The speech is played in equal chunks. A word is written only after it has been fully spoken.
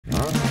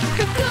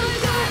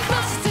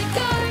Buster,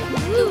 go!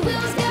 The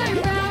wheels go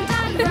round and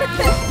round. Go,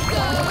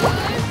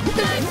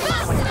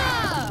 Buster!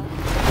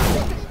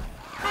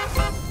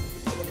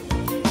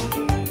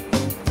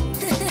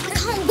 I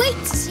can't wait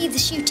to see the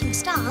shooting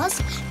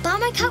stars. By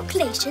my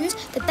calculations,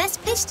 the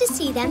best place to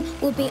see them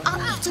will be up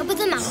the top of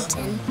the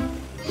mountain.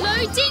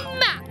 Loading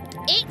map.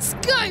 It's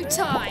go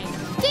time.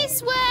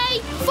 This way.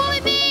 Follow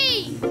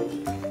me.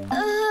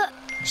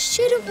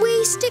 Shouldn't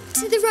we stick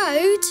to the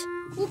road?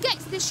 We'll get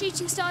to the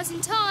shooting stars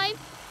in time.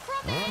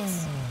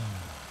 Promise.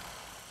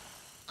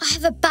 I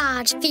have a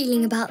bad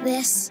feeling about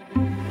this.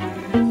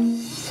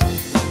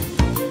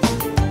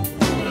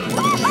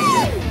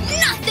 Woohoo!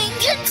 Nothing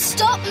can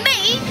stop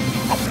me!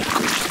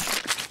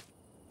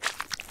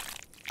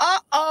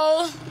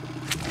 Uh-oh.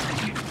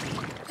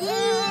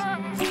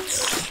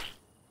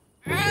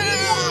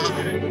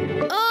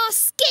 Oh,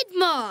 skid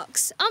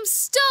marks. I'm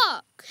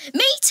stuck.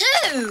 Me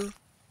too!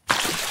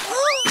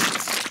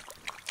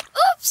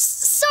 Oops!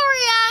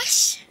 Sorry,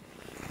 Ash.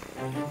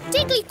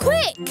 Diggly,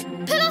 quick!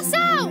 Pull us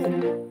out!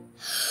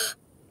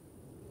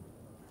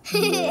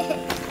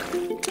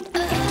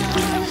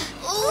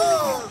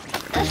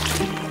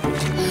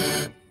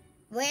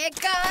 We're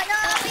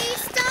gonna be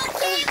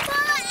stuck here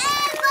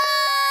forever!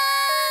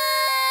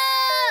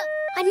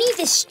 I knew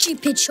this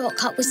stupid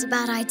shortcut was a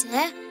bad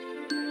idea.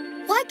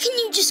 Why couldn't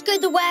you just go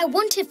the way I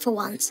wanted for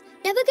once?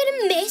 Never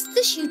gonna miss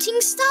the shooting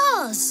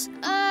stars.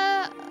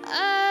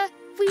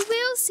 We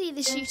will see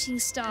the shooting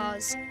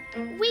stars.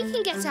 We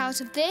can get out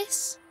of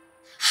this.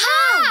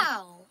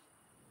 How?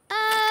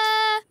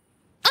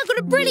 I've got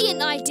a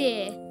brilliant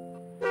idea.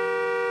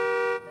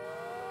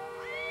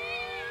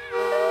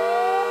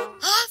 Oh,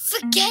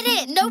 forget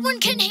it. No one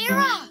can hear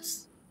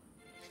us.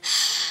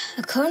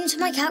 According to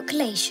my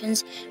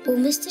calculations, we'll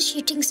miss the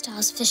shooting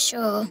stars for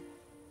sure.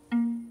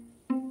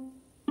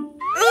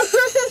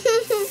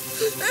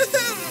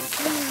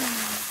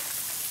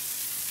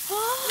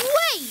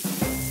 Wait!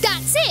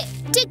 That's it!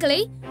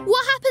 Diggly,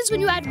 what happens when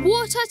you add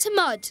water to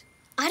mud?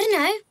 I don't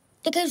know.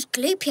 It goes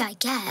gloopy, I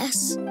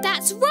guess.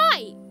 That's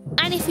right!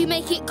 And if you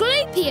make it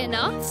gloopy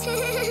enough...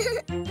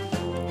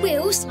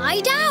 we'll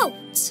slide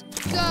out.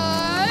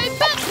 Go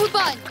bumper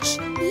bunch!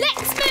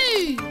 Let's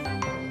move!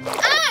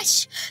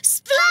 Ash!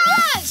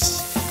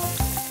 Splash!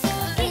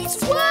 It's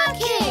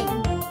working!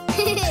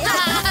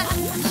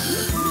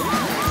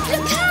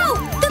 Look out!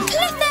 The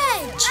cliff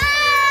edge!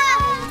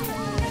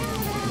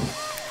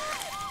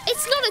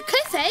 It's not a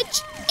cliff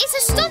edge, it's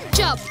a stunt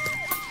jump.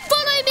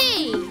 Follow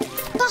me.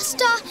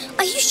 Buster,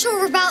 are you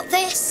sure about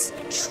this?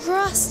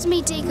 Trust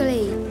me,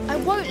 Diggly. I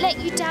won't let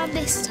you down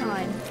this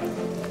time.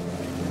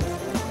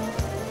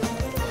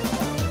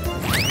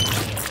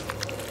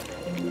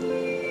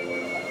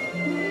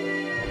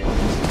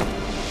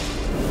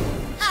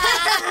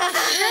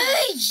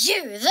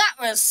 That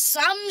was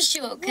some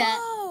shortcut.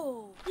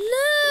 Whoa!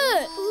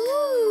 Look!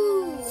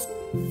 Ooh.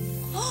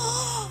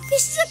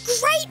 This is a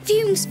great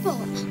viewing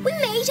spot. We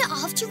made it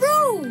after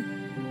all.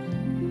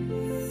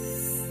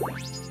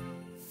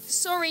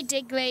 Sorry,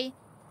 Diggly.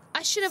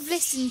 I should have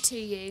listened to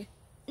you.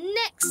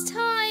 Next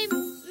time,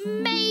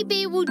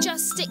 maybe we'll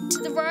just stick to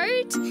the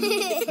road.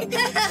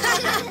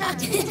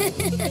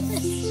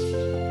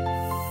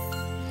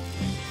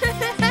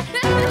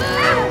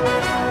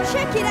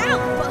 Check it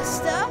out,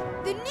 Buster.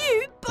 The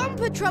new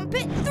Bumper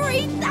Trumpet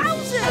 3000. The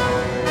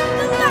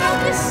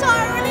loudest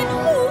siren in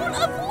all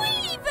of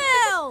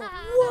Wheelieville.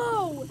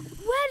 Whoa,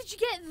 where did you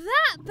get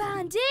that,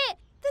 Bandit?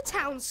 The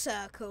town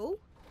circle.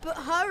 But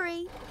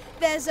hurry,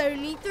 there's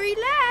only 3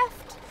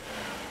 left.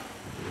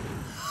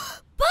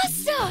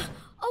 Buster!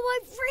 Oh, I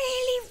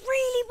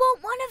really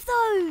want one of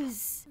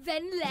those.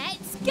 Then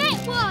let's get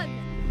one.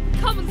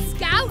 Come on,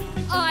 Scout.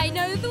 I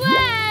know the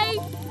way.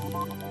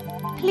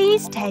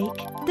 Please take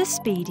the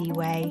speedy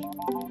way.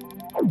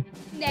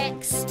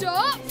 Next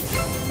stop,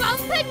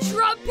 Bumper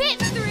Trumpet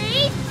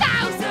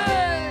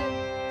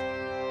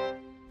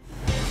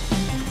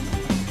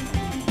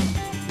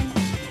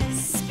 3000!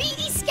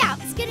 Speedy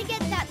Scout's gonna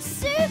get that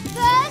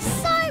super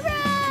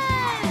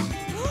siren!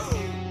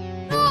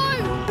 No!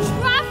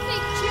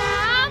 Traffic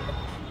jam!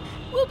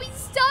 We'll be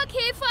stuck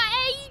here for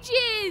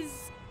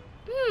ages!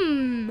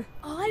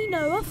 I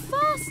know a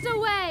faster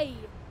way!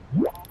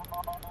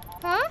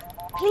 Huh?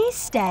 Please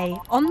stay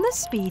on the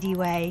speedy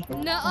way.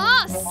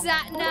 Nuh-uh,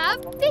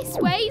 Sat-Nav. This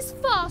way's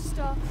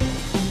faster.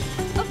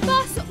 A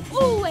bus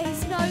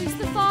always knows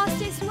the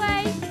fastest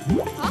way.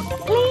 Huh?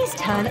 Please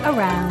turn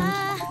around.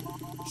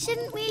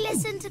 Shouldn't we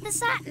listen to the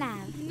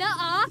sat-nav?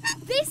 Nuh-uh,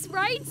 this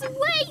road's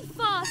way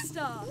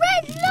faster.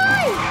 Red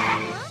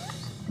light!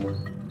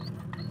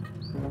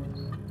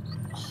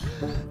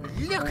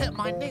 Look at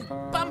my new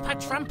Bumper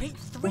Trumpet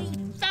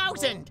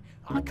 3000.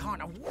 I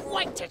can't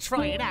wait to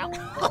try it out.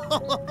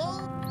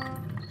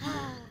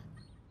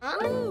 Oh.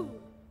 Oh.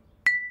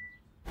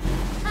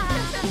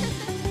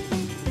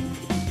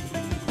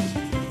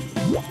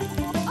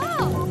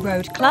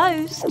 Road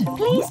closed.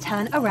 Please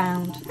turn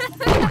around.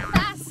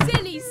 That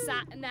silly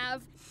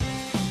Sat-Nav.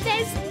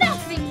 There's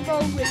nothing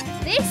wrong with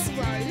this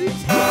road.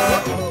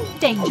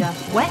 Danger,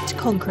 wet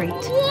concrete.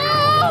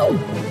 Whoa!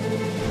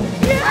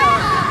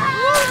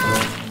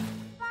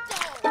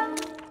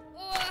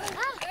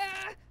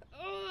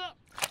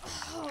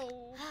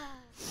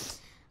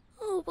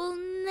 Oh, we'll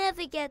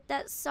never get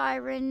that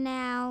siren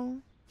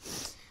now.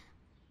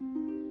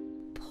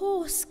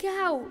 Poor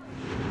Scout.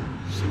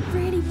 She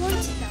really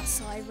wanted that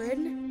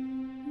siren.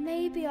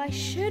 Maybe I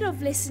should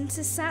have listened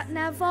to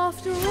Sat-Nav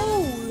after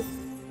all.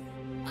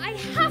 I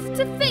have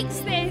to fix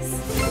this.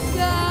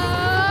 Go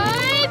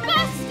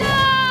Buster!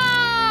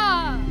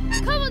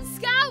 Come on,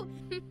 Scout.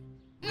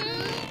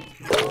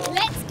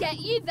 Let's get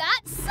you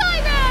that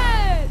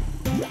siren!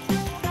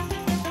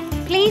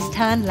 Please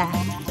turn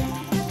left.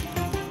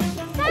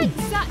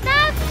 Thanks,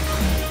 Sat-Nav.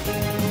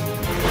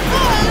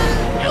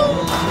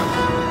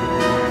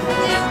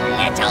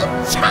 Little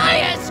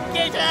tire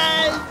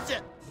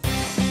skidders!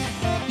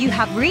 You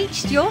have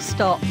reached your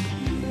stop.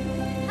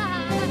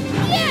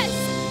 Yes!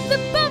 The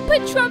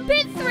Bumper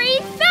Trumpet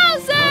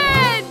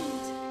 3000!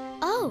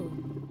 Oh,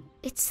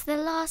 it's the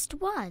last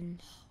one.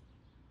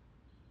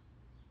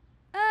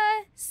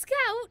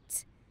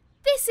 Scout,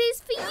 this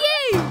is for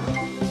you!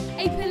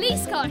 A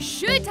police car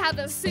should have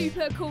a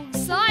super cool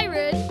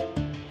siren.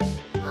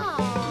 Whoa!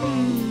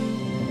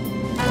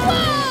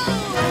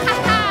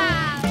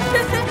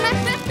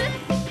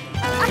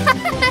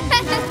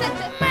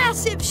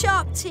 Massive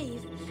sharp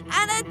teeth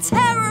and a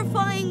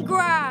terrifying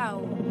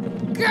growl.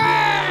 There's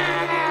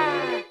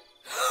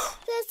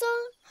a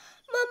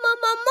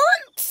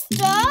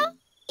monster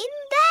in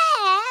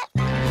there.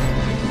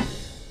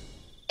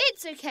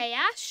 It's okay,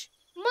 Ash.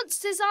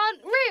 Monsters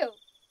aren't real.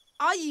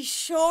 Are you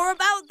sure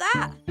about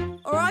that?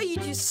 Or are you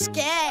just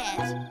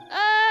scared?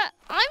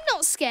 I'm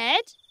not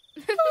scared.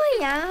 I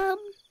am.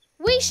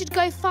 We should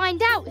go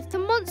find out if the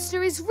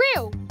monster is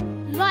real,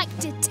 like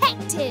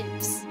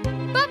detectives.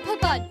 Bumper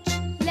Bunch,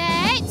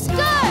 let's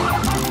go!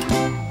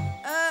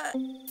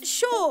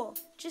 Sure.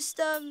 Just,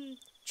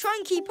 try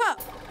and keep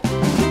up.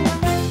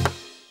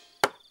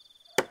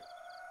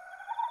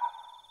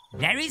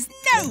 There is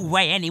no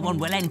way anyone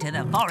will enter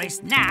the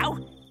forest now.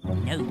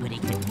 Nobody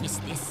could miss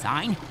this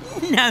sign.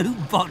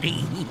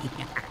 Nobody.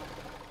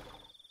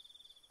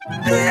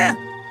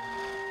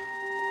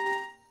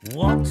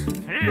 What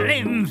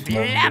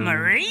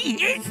flim-flammery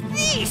is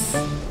this?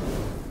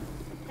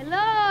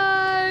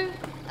 Hello?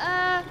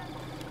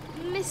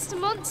 Mr.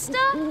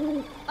 Monster?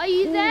 Are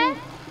you there?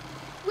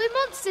 We're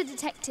monster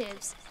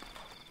detectives.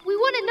 We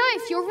want to know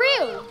if you're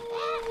real.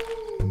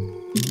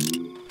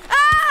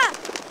 Ah!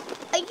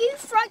 Are you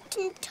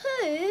frightened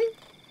too?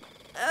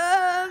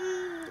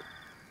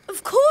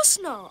 Of course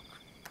not.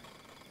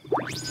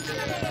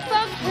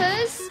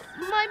 Bumpers,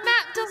 my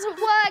map doesn't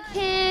work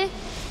here.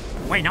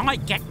 When I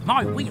get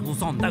my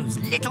wheels on those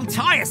little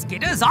tyre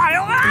skidders,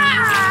 I'll...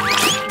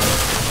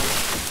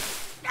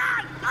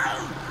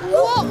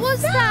 What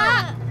was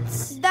that?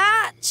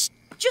 That's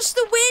just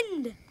the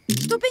wind.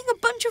 Stopping a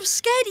bunch of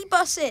scaredy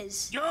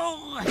buses.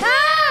 Oh.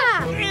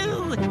 Ah!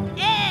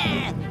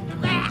 Yeah.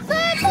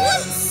 The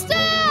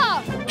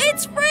monster!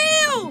 It's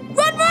real!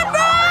 Run, run,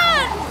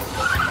 run!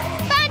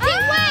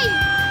 Bandit, wait!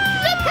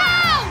 Look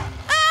out!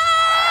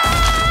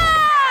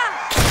 Ah!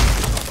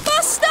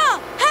 Buster!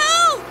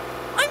 Help!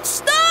 I'm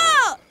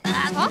stuck!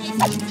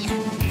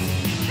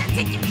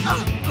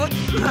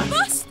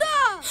 Buster!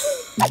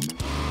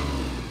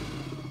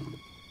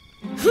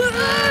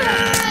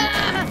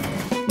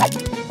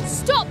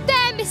 Stop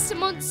there, Mr.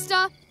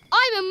 Monster.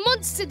 I'm a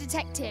monster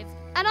detective,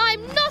 and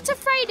I'm not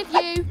afraid of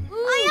you.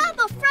 I am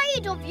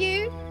afraid of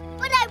you,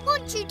 but I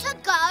want you to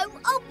go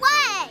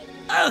away.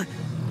 Oh!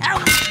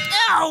 Ow!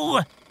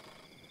 Ow!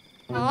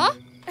 Huh?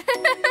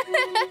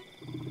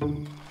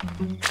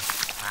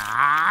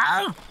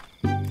 Ah!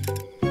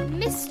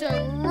 Mr.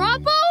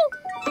 Rubble?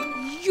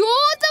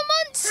 You're the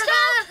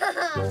monster?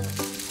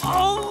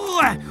 Oh!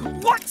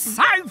 What's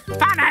so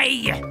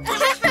funny?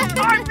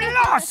 I'm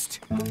lost!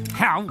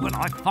 How will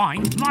I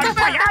find my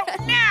way out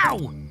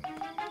now?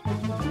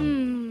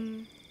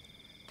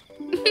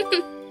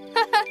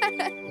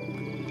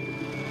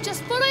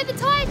 Just follow the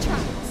tyre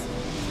tracks.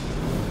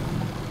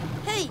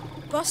 Hey,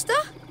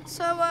 Buster.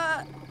 So,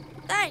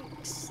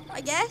 thanks,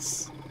 I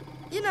guess.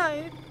 You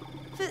know,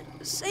 for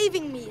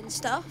saving me and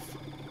stuff.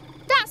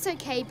 That's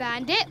okay,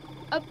 Bandit.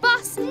 A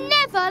bus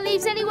never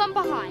leaves anyone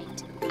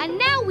behind. And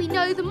now we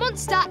know the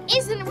monster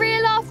isn't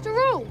real after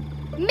all.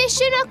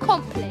 Mission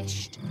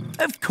accomplished.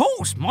 Of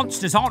course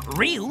monsters aren't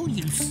real,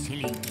 you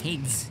silly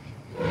kids.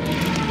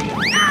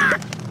 Ah!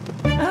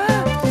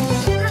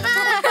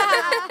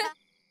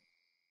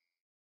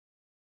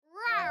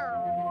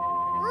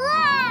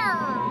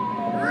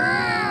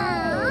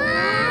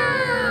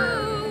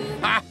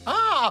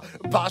 Ha-ha!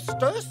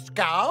 Buster,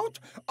 Scout,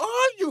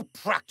 are you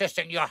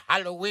practicing your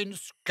Halloween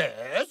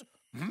scares?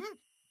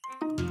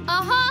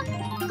 Uh-huh.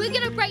 We're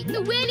going to break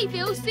the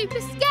Wheelieville Super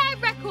Scare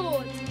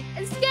record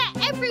and scare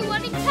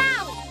everyone in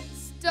town.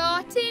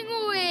 Starting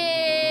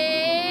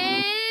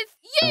with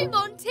you,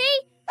 Monty.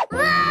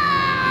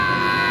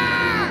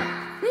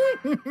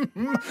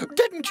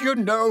 Didn't you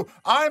know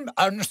I'm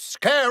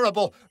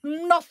unscarable.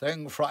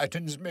 Nothing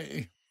frightens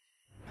me.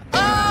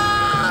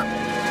 Ah!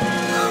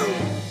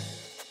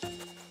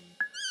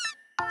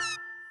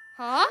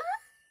 Huh?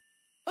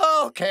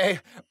 Okay,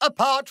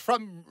 apart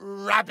from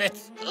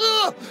rabbits.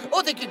 Ugh!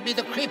 Oh, they give me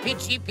the creepy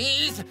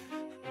cheepies.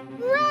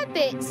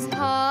 Rabbits,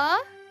 huh?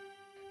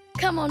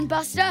 Come on,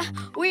 Buster.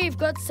 We've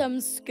got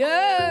some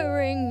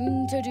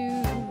scaring to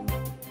do.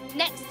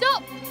 Next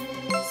up,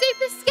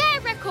 Super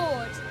Scare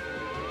Record.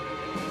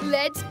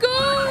 Let's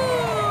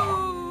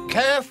go!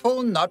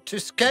 Careful not to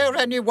scare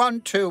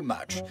anyone too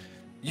much.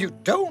 You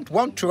don't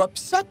want to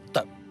upset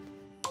them.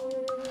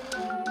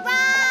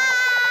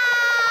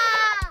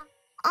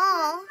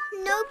 Oh,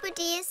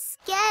 nobody is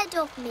scared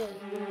of me.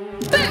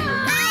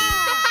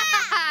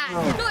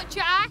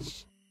 Gotcha,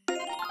 Ash.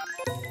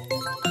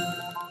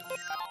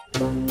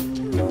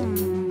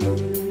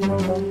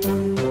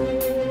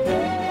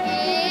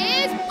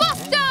 Here's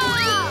Buster!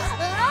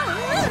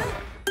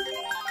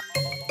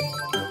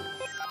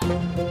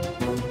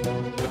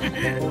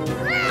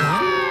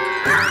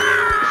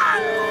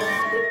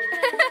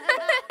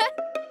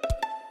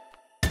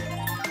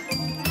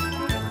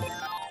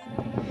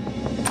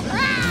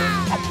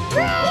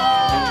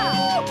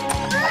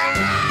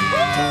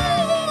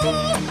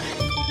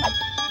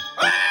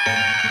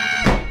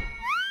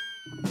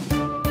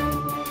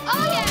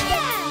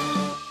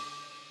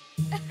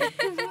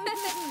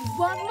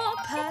 One more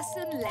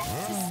person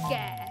left to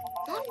scare.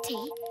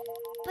 Monty,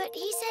 but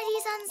he said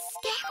he's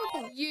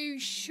unscarable. You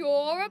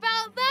sure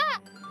about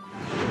that?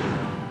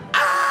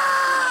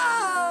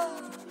 Ah!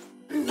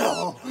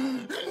 No,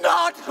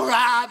 not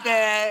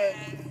rabbit!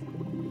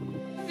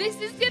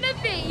 This is gonna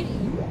be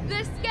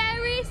the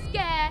scariest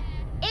scare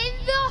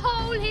in the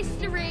whole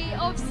history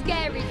of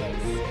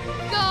scariness.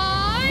 Go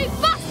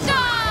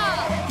Buster!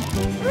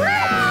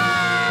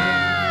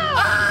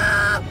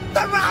 Ah!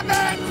 The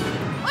rabbit!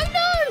 Oh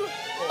no!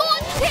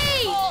 Monty!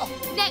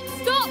 Next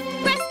stop,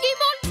 rescue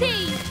Monty!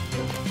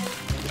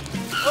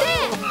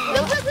 There!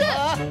 Look!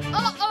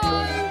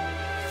 Uh-oh!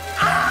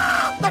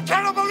 Ah! The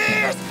terrible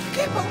ears!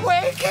 Keep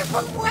away! Keep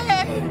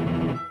away!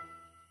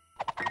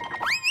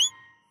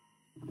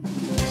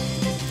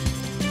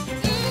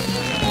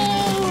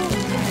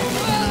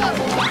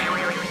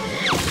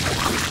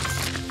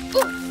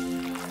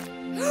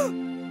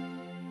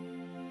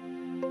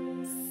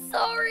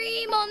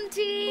 Sorry,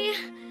 Monty.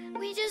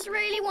 We just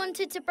really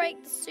wanted to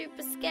break the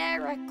super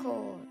scare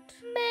record.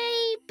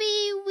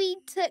 Maybe we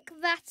took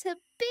that a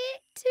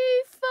bit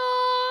too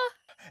far.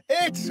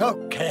 It's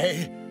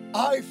okay.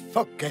 I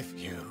forgive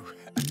you.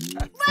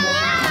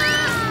 Yeah!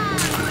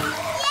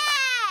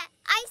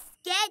 I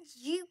scared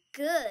you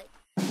good.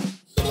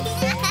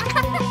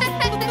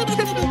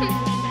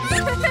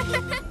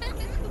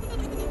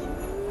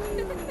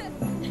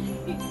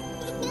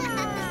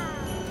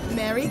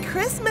 Merry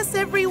Christmas,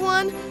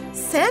 everyone!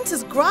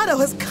 Santa's grotto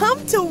has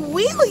come to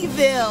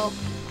Wheelieville!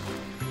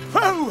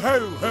 Ho,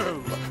 ho,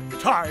 ho!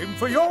 Time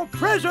for your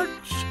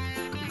presents!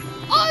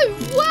 Oh,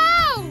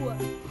 wow!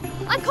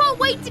 I can't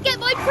wait to get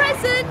my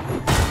present!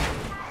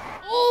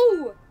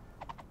 Oh!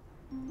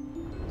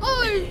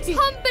 Oh,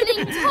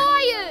 tumbling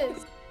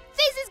tyres!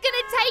 This is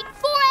gonna take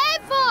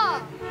forever!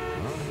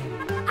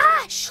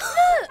 Ash,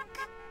 look!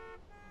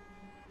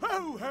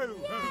 Ho, ho,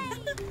 ho!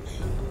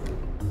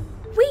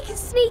 We can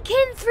sneak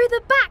in through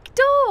the back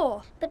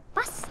door. But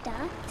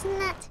Buster, isn't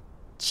that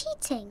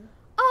cheating?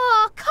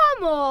 Oh,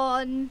 come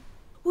on.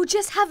 We'll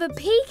just have a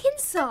peek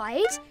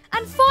inside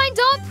and find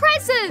our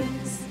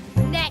presents.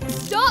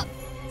 Next stop,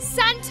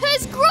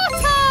 Santa's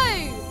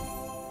grotto.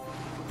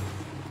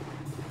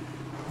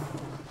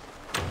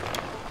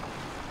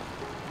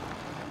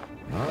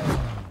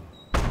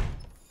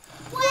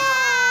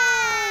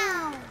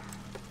 Wow!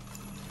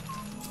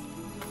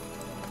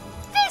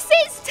 This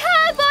is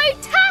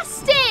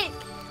turbo-tastic!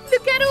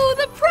 Look at all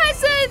the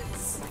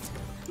presents!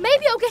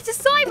 Maybe I'll get a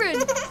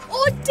siren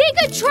or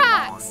digger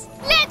tracks!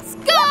 Let's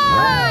go!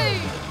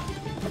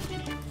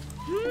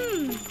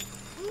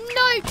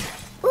 Nope.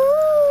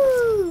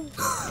 Ooh!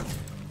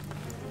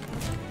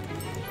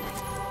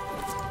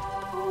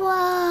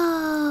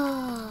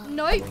 Wow!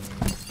 Nope.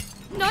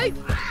 Nope.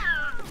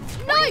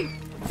 Nope.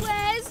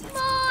 Where's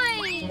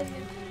mine?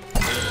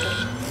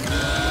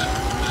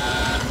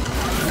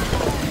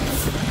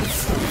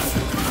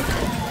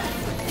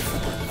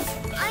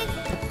 I've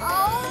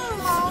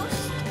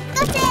almost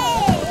got it!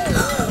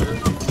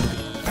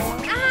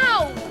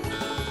 Ow!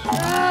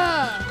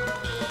 Ah!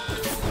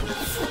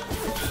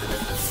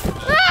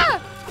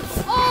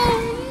 Oh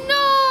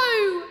no!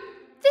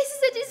 This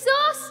is a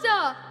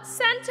disaster!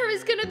 Santa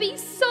is gonna be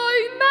so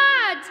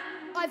mad!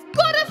 I've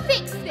gotta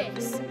fix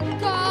this!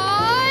 Go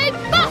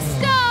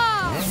Buster!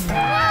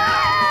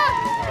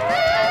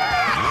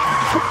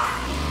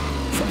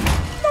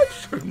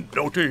 Nice and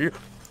naughty.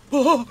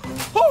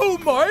 Oh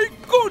my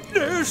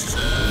goodness!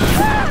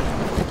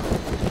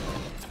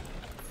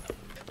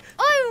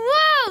 Oh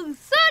wow!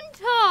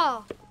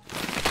 Santa!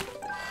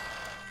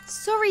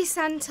 Sorry,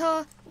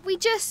 Santa. We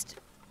just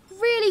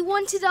really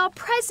wanted our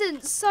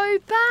presents so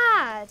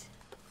bad.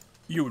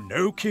 You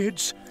know,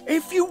 kids,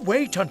 if you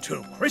wait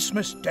until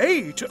Christmas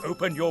Day to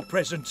open your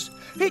presents,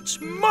 it's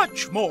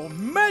much more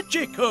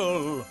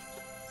magical.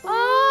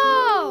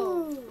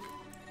 Oh!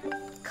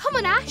 Come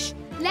on, Ash.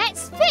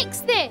 Let's fix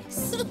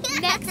this.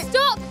 Next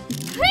stop,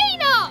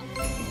 clean up.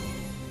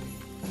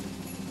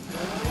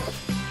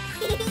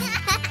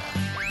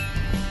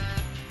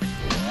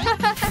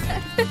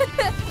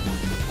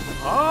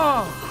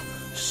 Ah,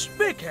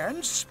 spick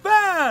and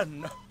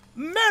span.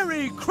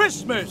 Merry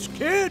Christmas,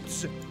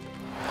 kids.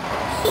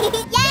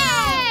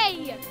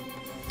 Yay!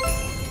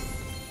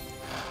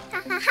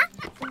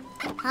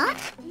 Huh?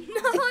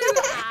 No,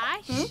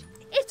 Ash.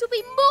 It'll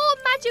be more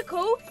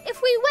magical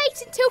if we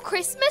wait until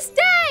Christmas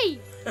Day.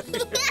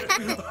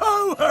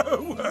 Ho,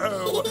 ho,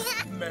 ho.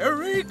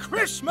 Merry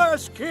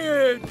Christmas,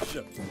 kids.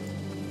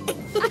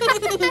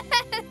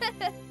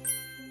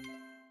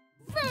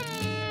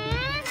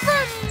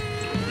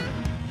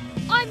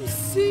 I'm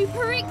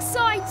super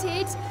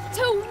excited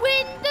to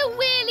win the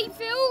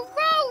Wheelieville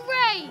Roll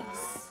Race.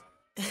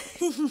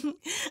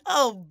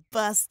 Oh,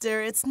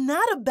 Buster, it's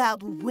not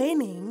about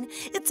winning.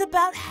 It's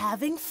about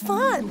having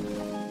fun.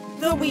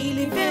 The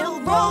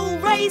Wheelieville Roll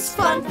Race,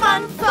 fun,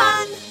 fun,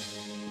 fun.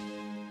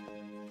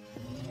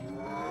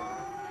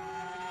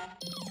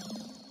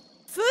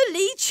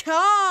 Fully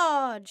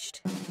charged.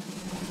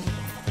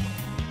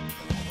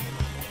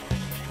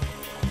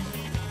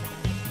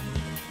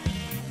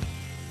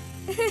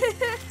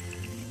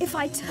 If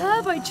I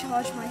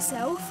turbocharge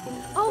myself,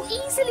 I'll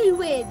easily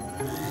win.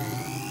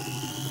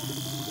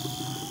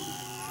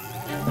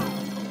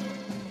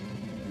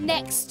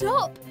 Next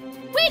stop,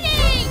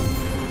 winning!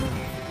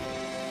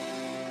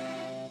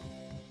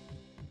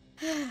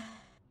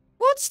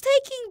 What's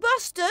taking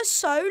Buster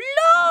so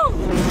long?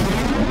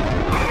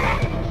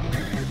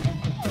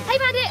 Hey,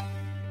 Bandit!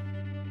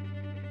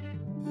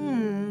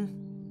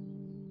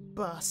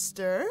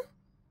 Buster,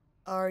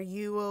 are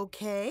you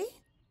okay?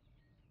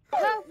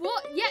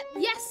 What?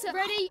 Yes, sir.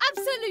 Ready?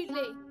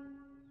 Absolutely.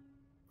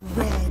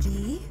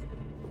 Ready,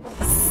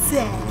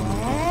 set,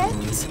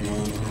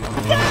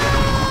 go!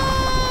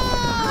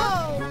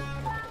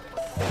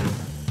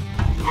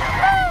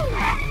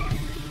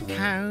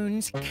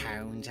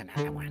 Cones,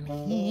 another one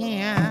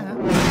here.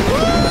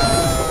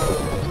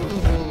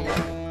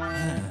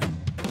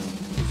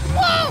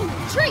 Whoa!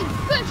 Tree,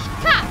 bush,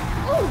 cat.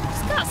 Oh,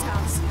 Scout's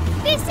house.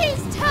 This is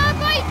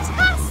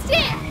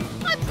turbo-tastic!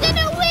 I'm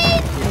gonna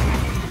win!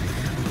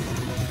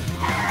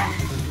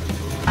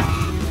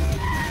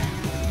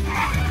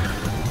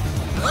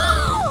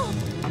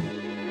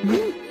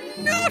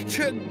 Not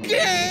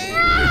again!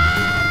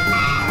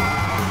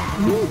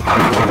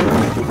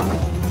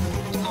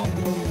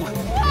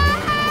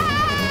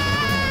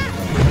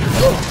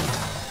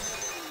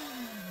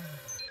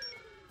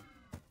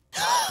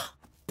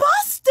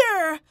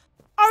 Buster,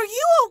 are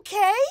you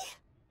okay?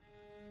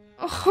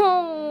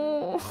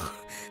 Oh.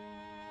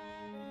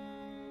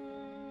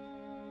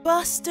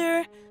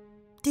 Buster,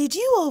 did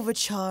you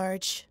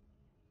overcharge?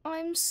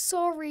 I'm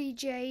sorry,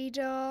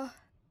 Jada.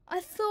 I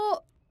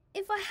thought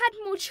if I had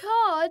more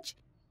charge,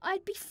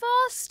 I'd be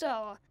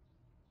faster.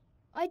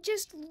 I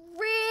just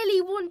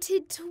really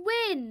wanted to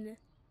win.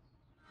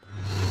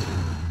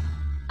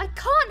 I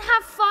can't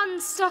have fun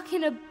stuck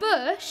in a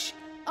bush.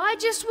 I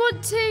just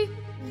want to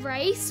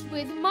race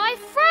with my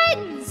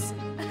friends.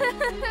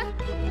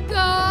 Go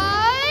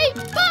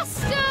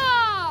Buster!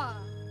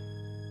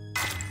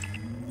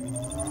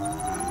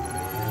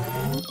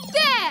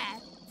 There!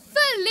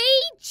 Fully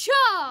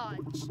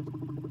charged!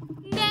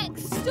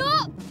 Next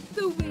stop,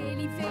 the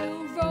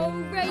Wheelieville Roll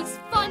Race.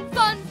 Fun,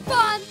 fun,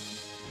 fun!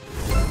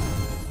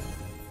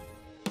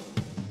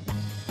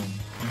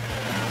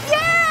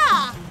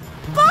 Yeah!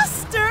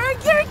 Buster,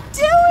 you're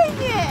doing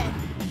it!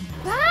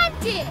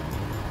 Bandit!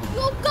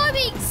 You're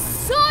going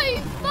so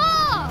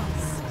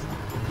fast!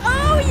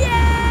 Oh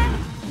yeah!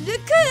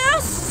 Look at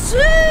us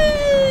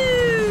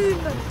zoom!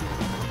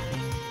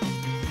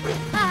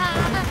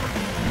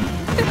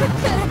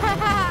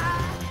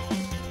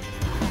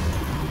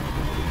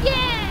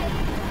 Yeah!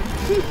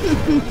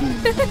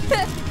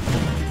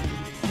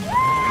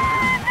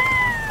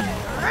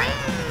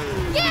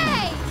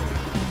 Yay!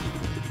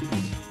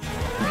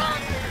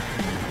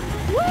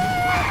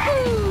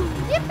 Woohoo!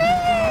 Yippee!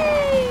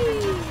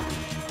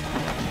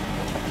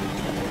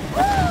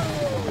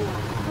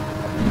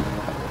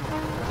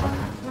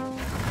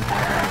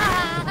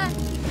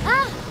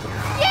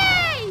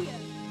 Yay!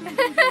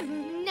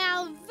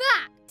 Now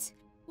that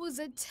was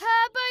a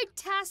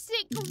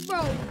turbo-tastic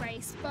roll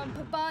race,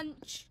 Bumper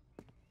Bunch.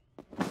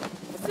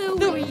 The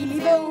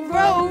Wheelieville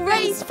Roll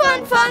Race,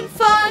 fun, fun,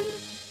 fun!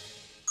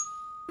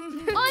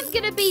 I'm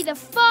gonna be the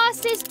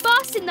fastest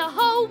bus in the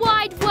whole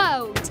wide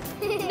world.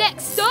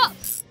 Next stop,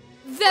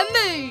 the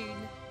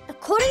moon.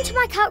 According to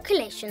my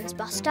calculations,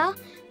 Buster,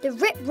 the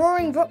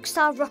rip-roaring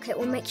rockstar rocket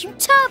will make you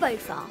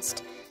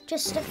turbo-fast.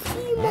 Just a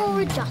few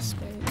more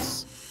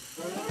adjustments.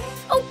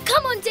 Oh,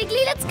 come on,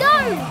 Diggly, let's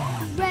go!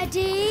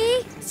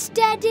 Ready,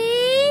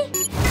 steady...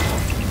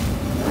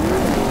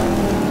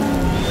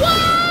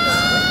 Whoa!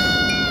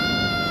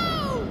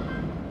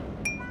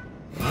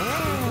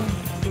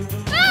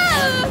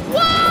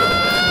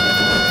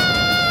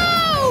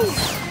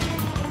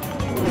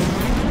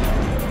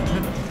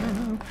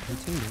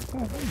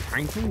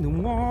 Painting the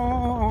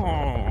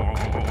wall.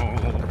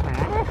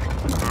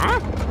 Huh?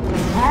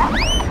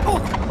 Oh,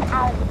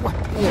 ow.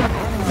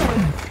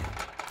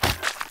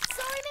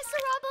 Sorry, Mr.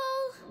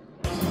 Rubble.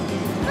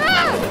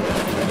 Ah!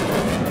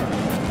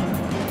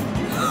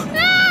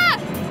 Ah!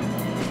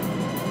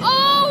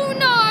 Oh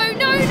no,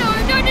 no, no,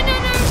 no, no, no,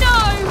 no, no!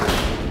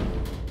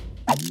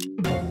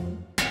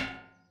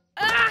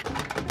 Ah!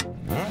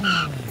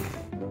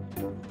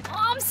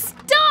 I'm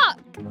stuck!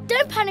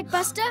 Don't panic,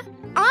 Buster.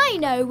 I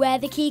know where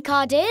the key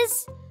card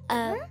is.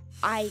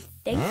 I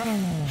think.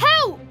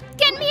 Help!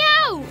 Get me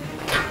out!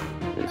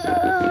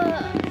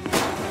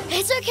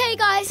 It's okay,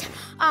 guys.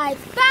 I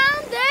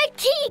found the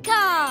key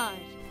card.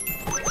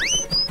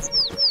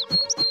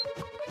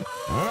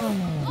 Oh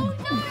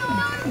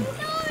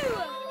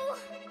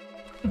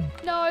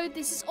no! No,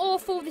 this is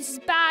awful, this is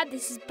bad,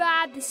 this is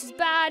bad, this is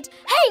bad.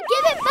 Hey,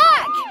 give it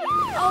back!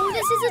 Oh,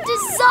 this is a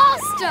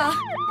disaster!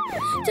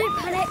 Don't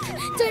panic,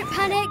 don't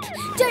panic,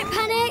 don't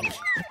panic!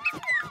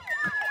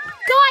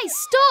 Guys,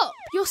 stop!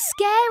 You're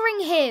scaring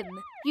him.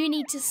 You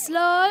need to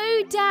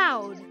slow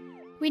down.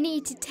 We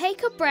need to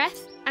take a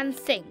breath and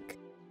think.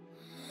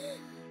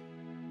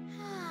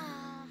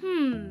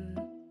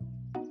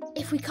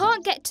 If we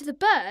can't get to the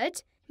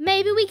bird,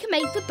 maybe we can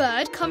make the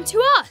bird come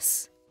to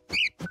us.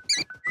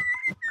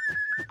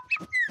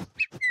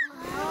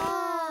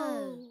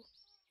 Oh.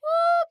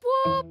 Whoop,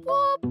 whoop,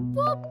 whoop,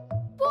 whoop,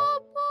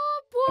 whoop,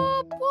 whoop,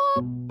 whoop,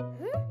 whoop.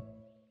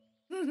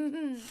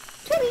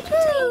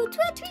 Tweet-tweet,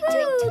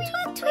 tweet-tweet,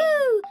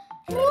 tweet-tweet.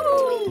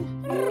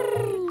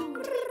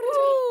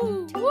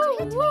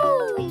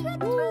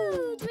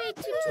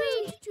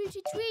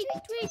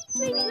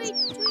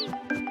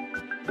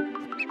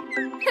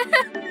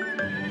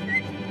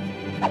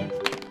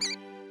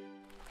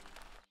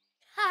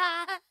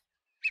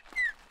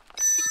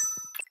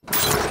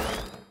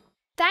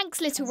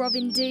 Thanks, little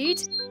Robin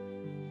Dude.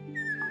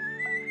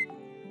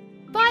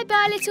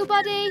 Bye-bye, little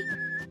buddy.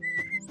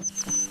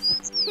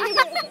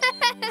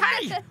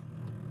 Hey!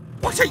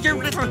 What are you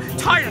little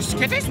tire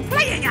skidders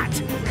playing at?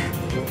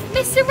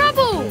 Mr.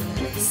 Rubble,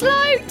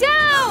 slow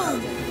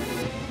down!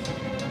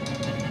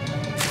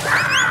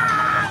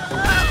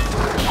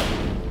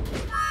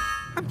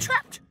 I'm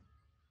trapped!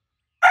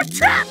 I'm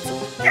trapped!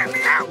 Get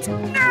me out!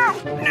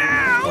 No!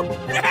 No!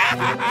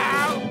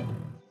 No!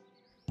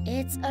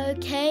 It's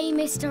okay,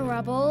 Mr.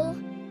 Rubble.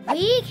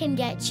 We can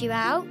get you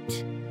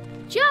out.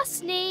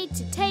 Just need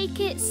to take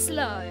it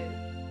slow.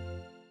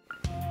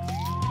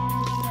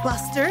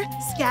 Buster,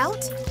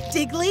 Scout,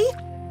 Diggly.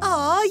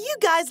 Aw, you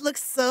guys look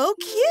so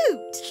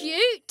cute.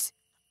 Cute?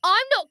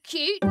 I'm not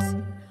cute.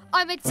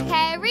 I'm a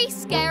terry,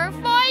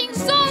 scarifying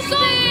zombie!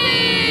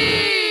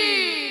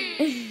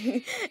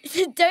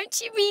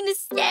 Don't you mean a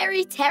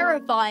scary,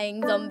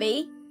 terrifying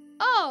zombie?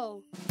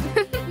 Oh.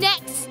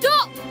 Next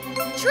stop,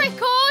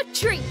 trick or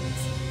treat.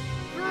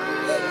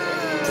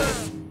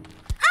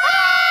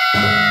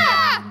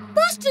 Ah!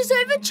 Buster's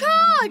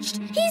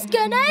overcharged. He's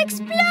gonna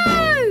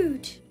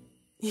explode.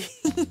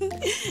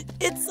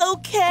 It's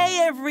okay,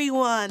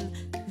 everyone.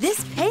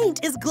 This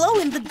paint is glow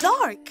in the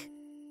dark.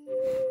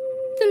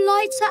 The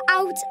lights are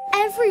out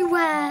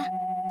everywhere.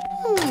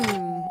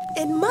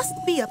 It must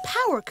be a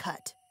power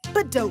cut.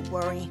 But don't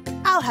worry,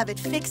 I'll have it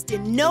fixed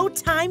in no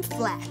time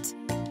flat.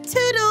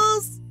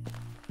 Toodles!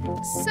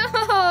 So,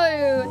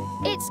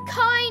 it's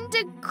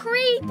kinda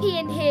creepy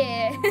in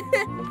here.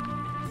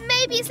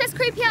 Maybe it's less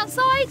creepy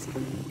outside?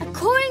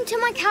 According to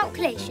my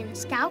calculations,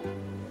 Scout,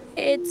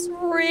 it's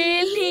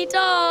really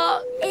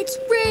dark. It's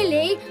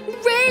really,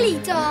 really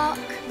dark.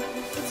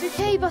 It's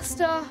okay,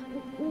 Buster.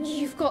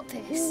 You've got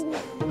this.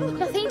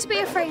 Nothing to be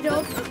afraid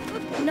of.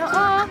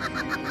 Nuh-uh.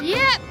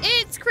 Yep,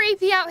 it's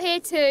creepy out here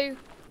too.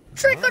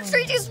 Trick or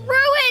treat is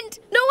ruined.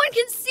 No one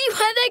can see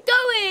where they're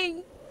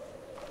going.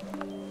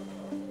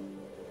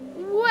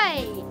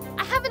 Wait,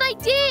 I have an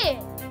idea.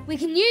 We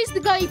can use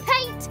the glowy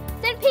paint,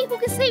 then people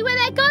can see where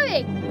they're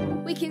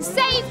going. We can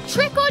save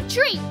Trick or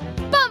Treat,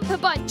 Bumper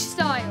Bunch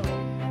style.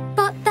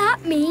 But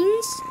that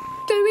means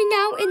going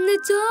out in the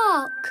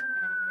dark.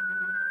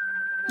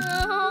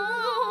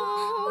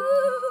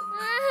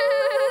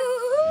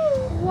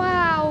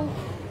 Wow,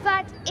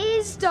 that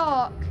is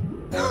dark.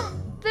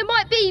 There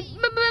might be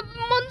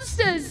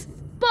monsters,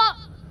 but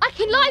I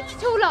can light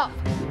it all up.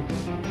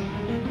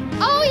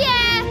 Oh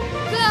yeah,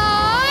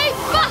 Glow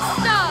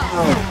Buster!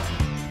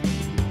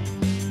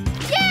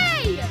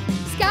 Yay!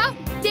 Scout,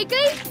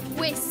 Diggly,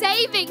 we're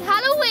saving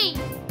Halloween.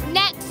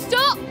 Next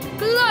stop,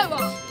 Glow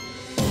Up.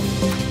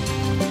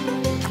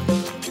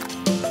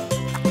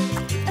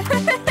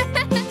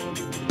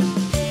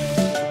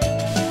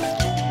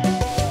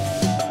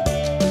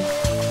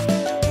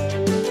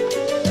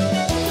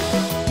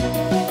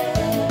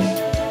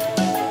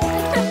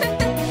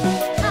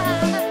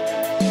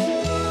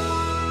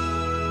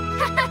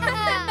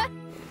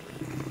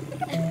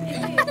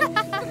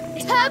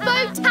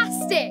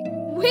 Turbo-tastic!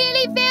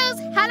 Wheelieville's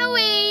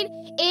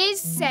Halloween is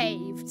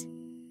saved.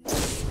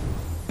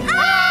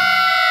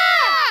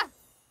 Ah!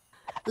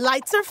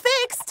 Lights are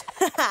fixed.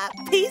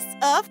 Piece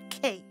of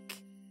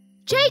cake.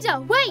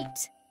 Jada,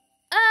 wait!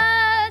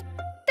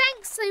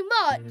 Thanks so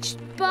much,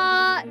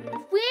 but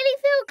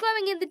Wheelieville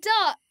glowing in the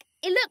dark,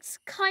 it looks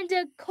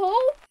kinda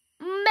cool.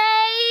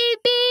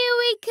 Maybe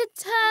we could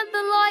turn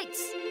the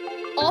lights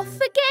off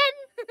again?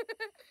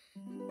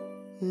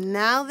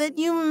 Now that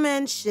you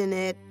mention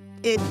it,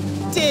 it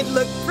did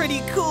look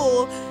pretty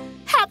cool.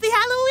 Happy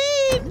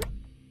Halloween!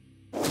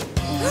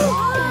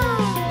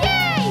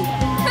 Yay!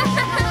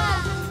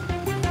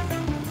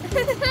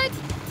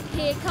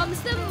 Here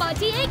comes the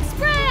Muddy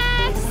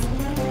Express.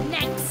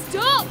 Next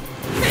stop,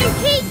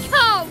 Pookie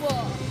Car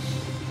Wash.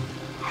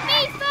 Me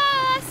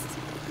first.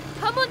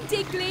 Come on,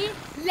 Diggly.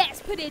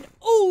 Let's put in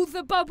all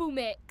the bubble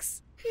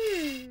mix.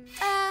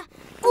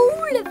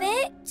 All of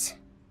it?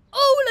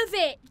 All of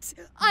it.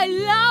 I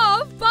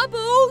love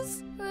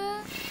bubbles.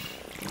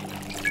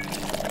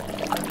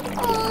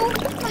 Oh,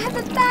 I have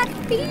a bad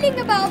feeling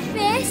about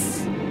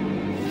this.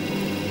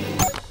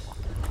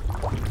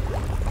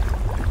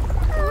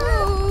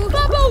 Oh,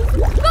 bubbles!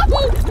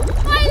 Bubbles!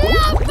 I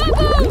love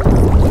bubbles!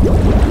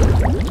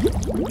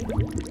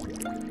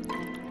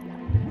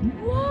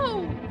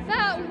 Whoa,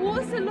 that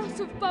was a lot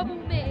of bubble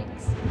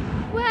mix.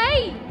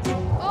 Wait!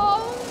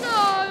 Oh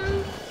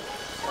no!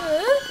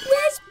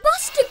 Where's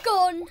Buster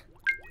gone?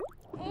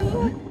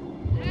 Oh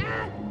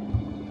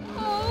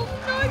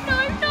no, no,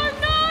 no,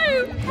 no!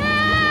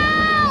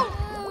 Help!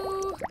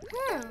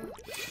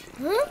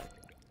 Huh?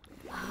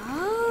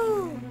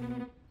 Oh.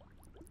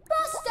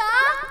 Buster,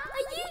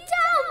 are you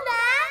down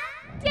there?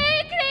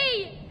 Diggly!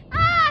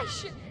 Ash!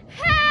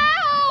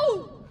 Help!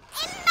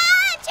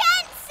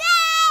 Emergency!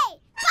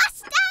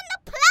 Bust down the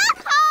plug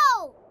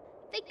hole!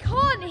 They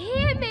can't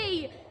hear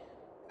me!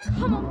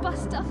 Come on,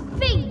 Buster,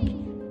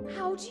 think!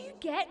 How do you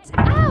get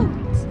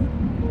out?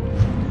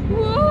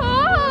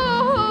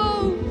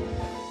 Whoa!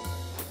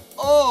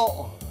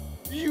 Oh,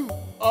 you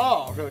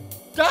are a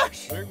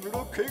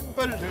dashing-looking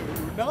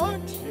balloon,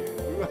 aren't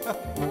you?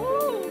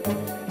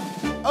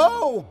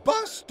 Oh,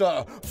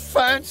 Buster,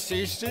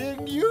 fancy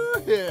seeing you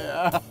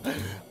here.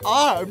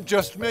 I'm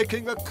just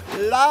making a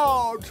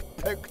cloud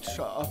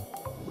picture.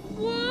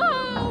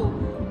 Whoa!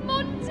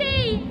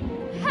 Monty!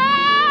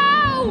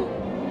 Help!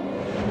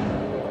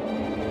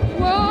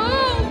 Whoa!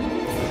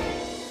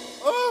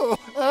 Oh,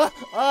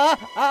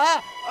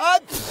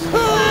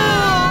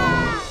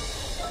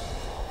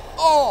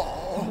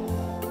 oh,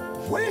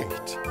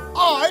 wait,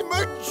 I'm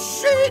a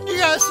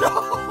genius!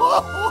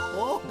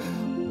 Don't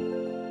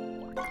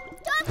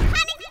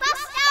panic,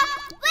 Buster!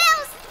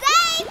 We'll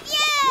save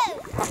you!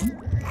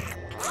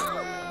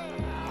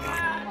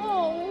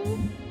 Oh!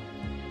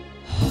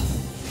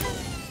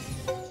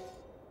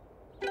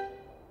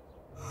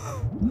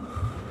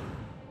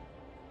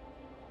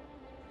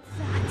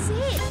 That's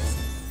it!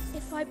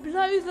 If I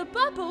blow the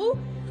bubble,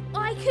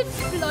 I can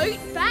float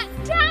back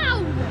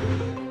down!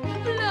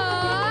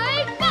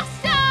 Blow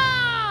Buster!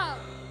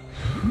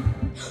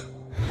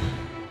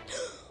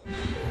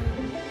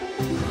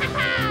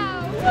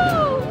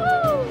 Woo,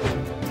 woo.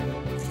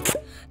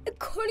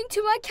 According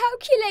to my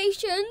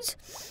calculations,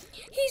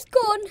 he's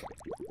gone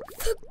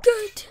for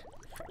good.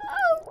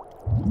 Oh,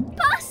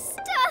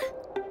 Buster!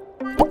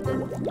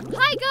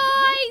 Hi,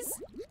 guys!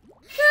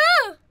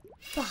 Ah!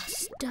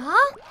 Buster?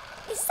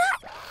 Is that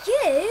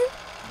you?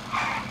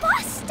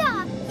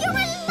 Buster, you're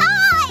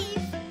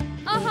alive!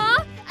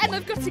 Uh-huh, and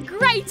I've got a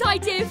great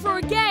idea for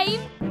a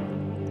game.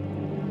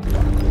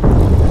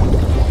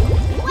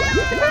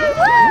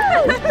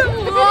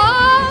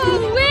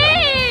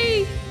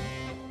 Whoa-wee!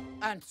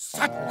 And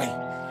suddenly,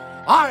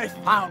 I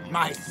found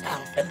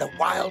myself in the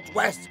Wild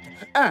West.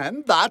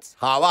 And that's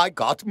how I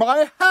got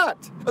my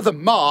hat. The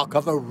mark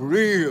of a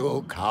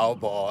real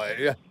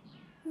cowboy.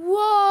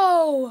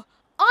 Whoa!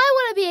 I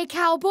want to be a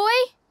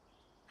cowboy.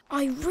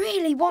 I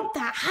really want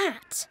that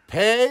hat.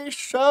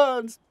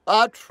 Patience.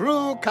 A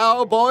true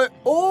cowboy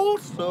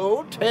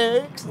also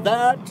takes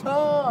their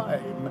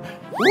time.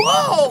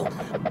 Whoa!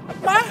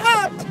 My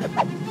hat!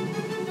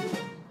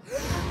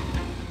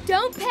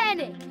 Don't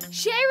panic.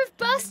 Sheriff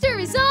Buster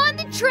is on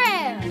the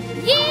trail.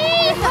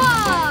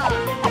 Yee-haw!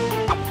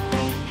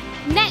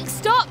 Next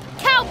stop,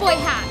 cowboy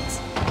hat.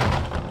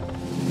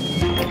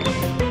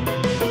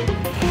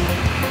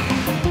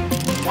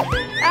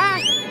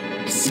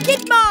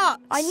 Skid mark!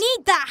 I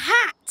need that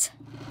hat.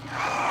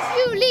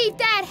 You leave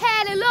that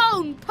hat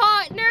alone,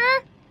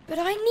 partner. But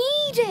I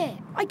need it.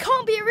 I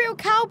can't be a real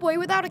cowboy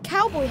without a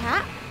cowboy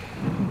hat.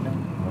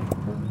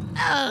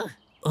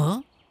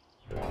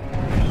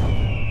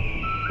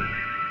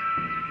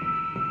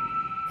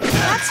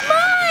 That's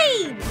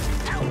mine!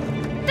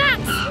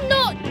 That's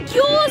not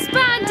yours,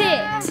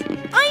 Bandit.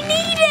 I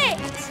need it!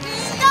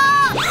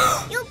 Stop!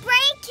 You'll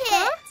break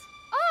it!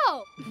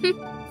 Oh,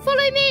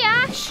 follow me,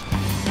 Ash.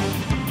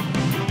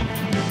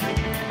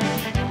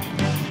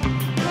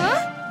 Huh?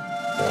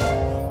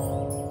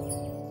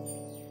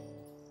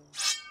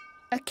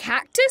 A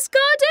cactus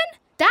garden?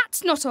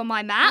 That's not on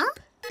my map.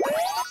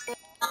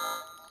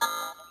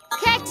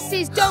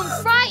 Cactuses don't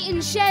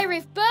frighten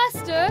Sheriff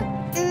Buster.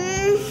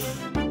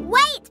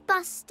 Wait,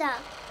 Buster.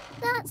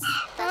 That's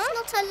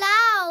not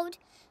allowed.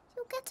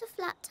 You'll get a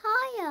flat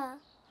tire.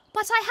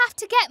 But I have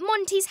to get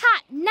Monty's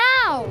hat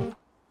now.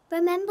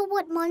 Remember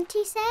what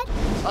Monty said?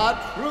 A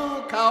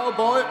true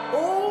cowboy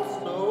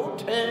also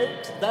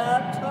takes their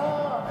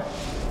time.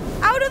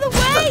 Out of the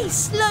way,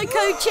 slow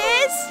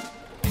coaches!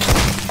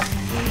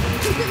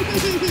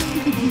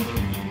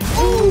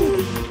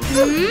 Ooh!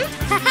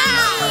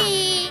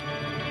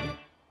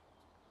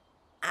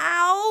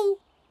 Ow!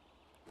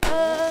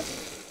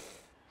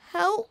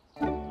 Help?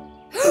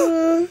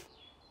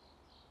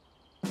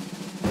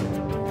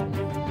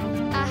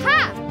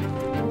 Aha!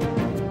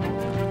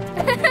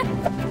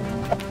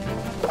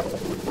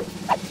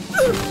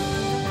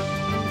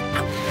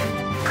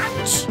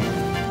 Ouch!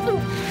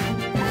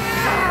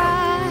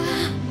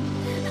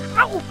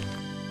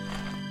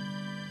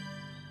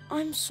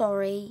 I'm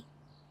sorry.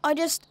 I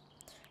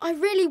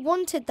really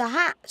wanted the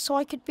hat so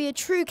I could be a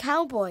true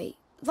cowboy,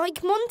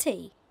 like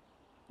Monty.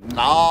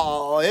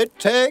 No, it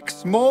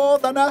takes more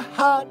than a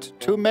hat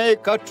to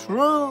make a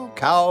true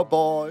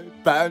cowboy,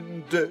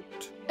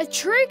 Bandit. A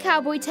true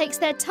cowboy takes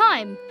their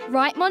time,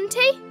 right,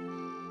 Monty?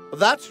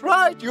 That's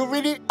right, you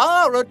really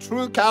are a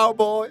true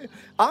cowboy.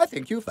 I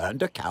think you've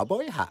earned a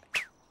cowboy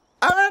hat.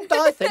 And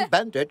I think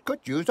Bandit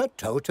could use a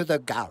tow to the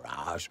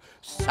garage.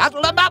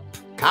 Saddle him up,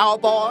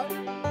 cowboy.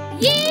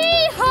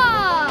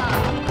 Yee-haw!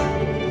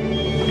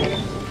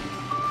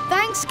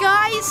 Thanks,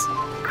 guys.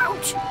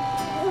 Ouch.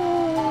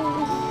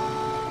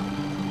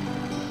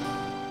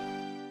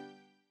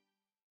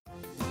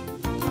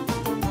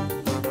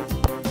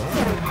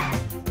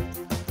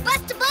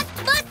 Buster,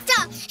 Buster,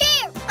 Buster!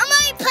 Here, a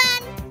my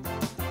plan!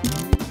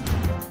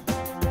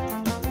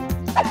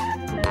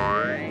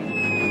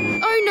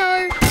 Oh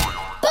no!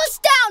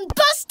 Bust down!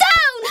 Bust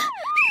down!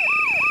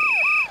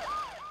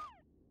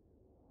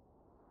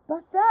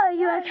 Buster, are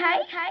you okay?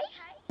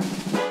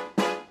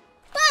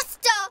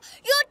 Buster,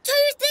 your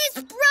tooth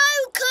is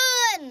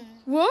broken!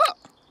 What?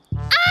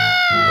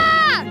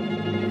 Ah!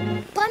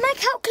 By my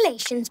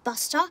calculations,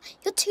 Buster,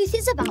 your tooth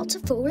is about to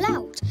fall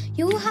out.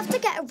 You will have to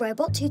get a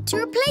robot tooth to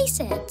replace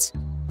it.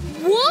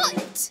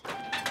 What?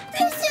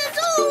 This is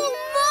all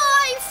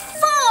my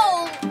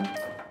fault!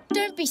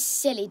 Don't be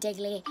silly,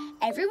 Diggly.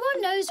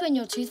 Everyone knows when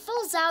your tooth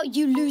falls out,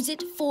 you lose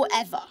it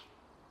forever.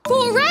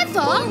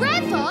 Forever?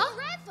 Forever?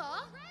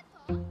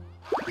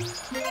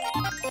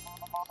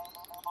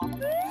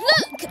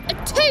 Look, a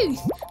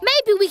tooth.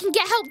 Maybe we can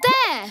get help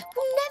there.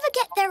 We'll never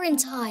get there in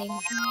time.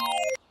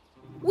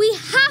 We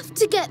have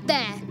to get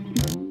there.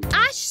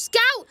 Ash,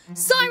 Scout,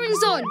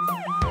 sirens on.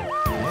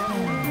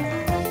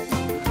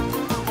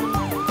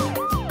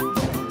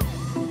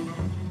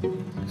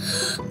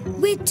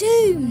 We're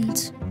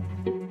doomed.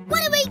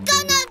 What are we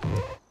gonna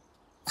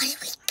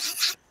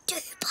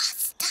do,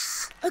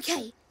 Buster?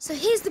 Okay, so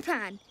here's the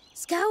plan.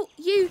 Scout,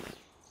 you...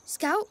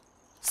 Scout?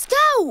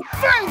 Scout!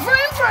 Vroom,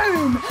 vroom,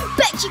 vroom!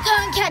 Bet you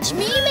can't catch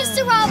me,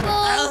 Mr.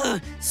 Rubble!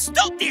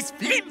 Stop this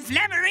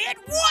flim-flammery at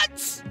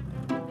once!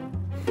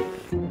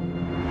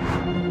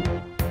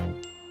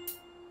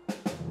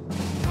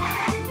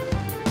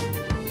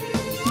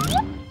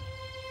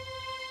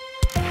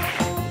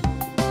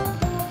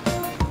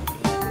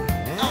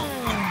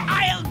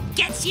 I'll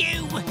get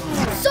you!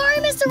 Sorry,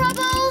 Mr.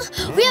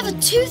 Rubble. We have a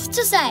tooth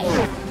to save.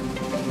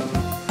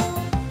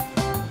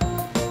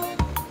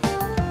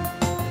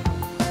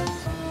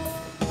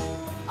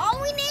 Are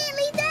we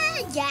nearly there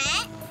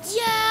yet?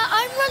 Yeah,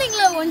 I'm running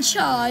low on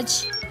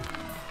charge.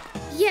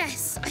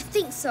 Yes, I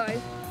think so.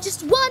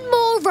 Just one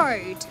more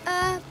road.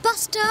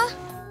 Buster?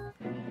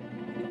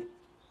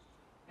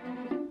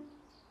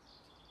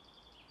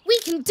 We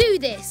can do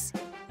this.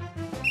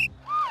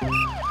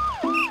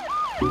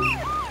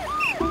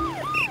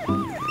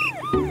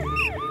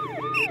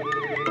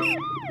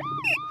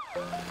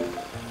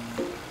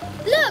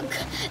 Look,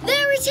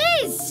 there it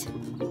is.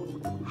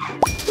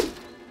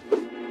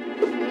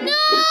 No!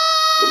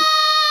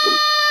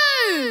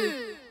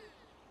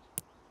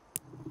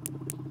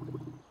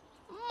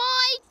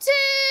 My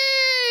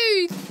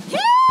tooth!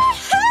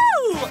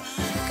 Yee-hoo!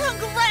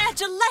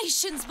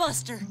 Congratulations,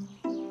 Buster.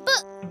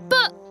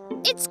 But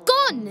it's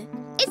gone.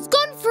 It's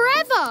gone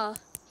forever.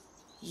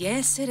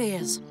 Yes, it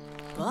is.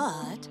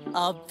 But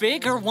a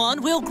bigger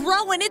one will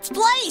grow in its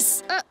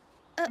place.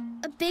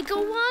 A bigger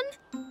one?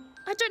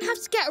 I don't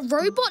have to get a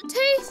robot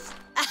tooth?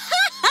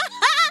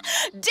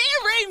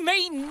 Dearie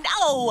me,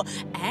 no!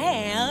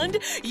 And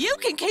you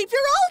can keep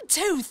your old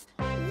tooth.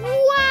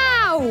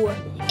 Wow!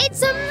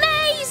 It's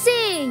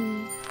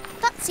amazing!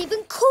 That's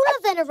even cooler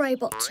than a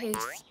robot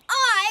tooth.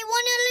 I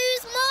want to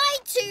lose my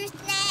tooth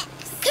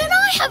next. Can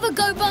I have a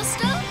go,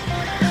 Buster?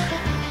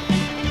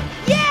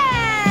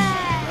 Yeah!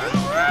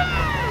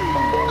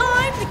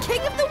 I'm the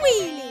king of the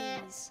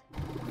wheelies.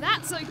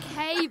 That's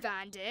okay,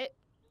 Bandit.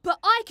 But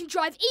I can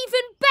drive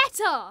even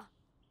better!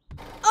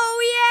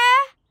 Oh,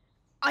 yeah?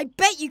 I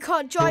bet you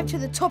can't drive to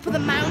the top of the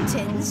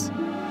mountains.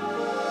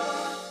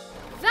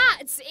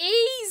 That's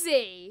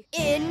easy!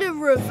 In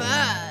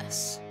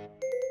reverse.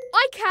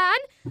 I can!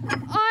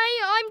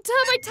 I'm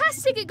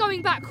turbo-tastic at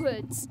going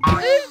backwards.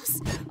 Oops!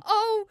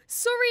 Oh,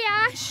 sorry,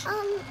 Ash.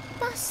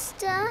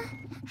 Buster,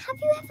 have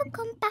you ever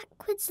gone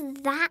backwards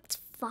that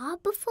far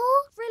before?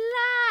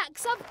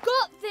 Relax, I've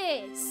got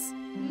this.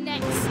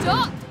 Next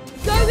stop,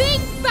 going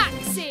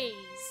backsies.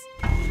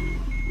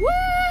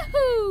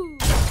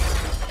 Woohoo!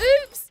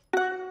 Oops!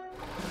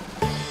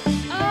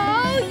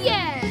 Oh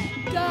yeah!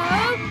 Go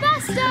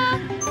Buster!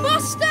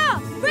 Buster!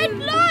 Red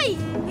light!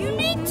 You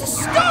need to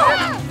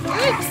stop!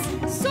 Oops!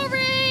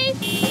 Sorry!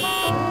 Sorry!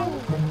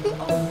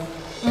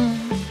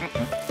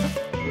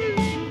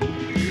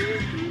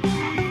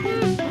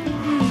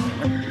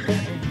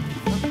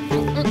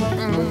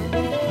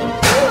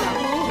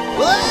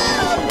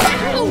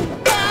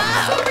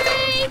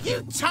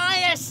 You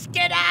tire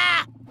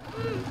skidder!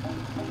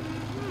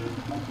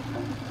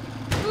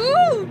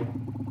 Ooh!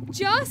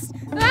 Just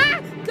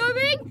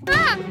going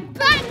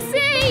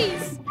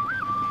backsies!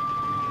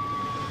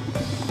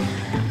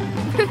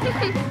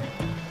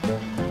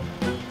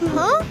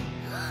 Huh?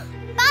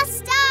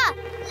 Buster!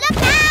 Look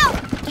out!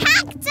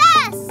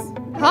 Cactus!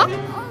 Huh?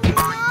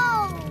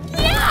 Oh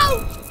Yow!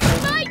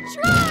 My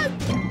trunk!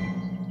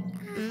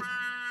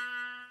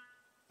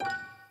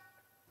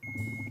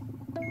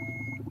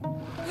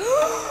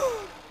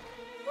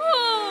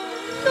 Oh,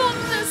 not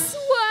the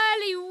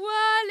swirly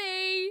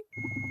whirly!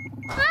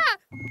 Ah!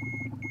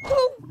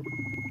 Ooh!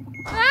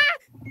 Ah!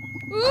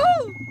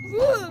 Ooh!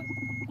 Ooh!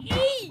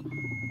 Ee!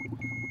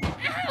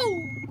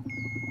 Ow!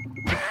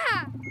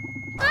 Ah!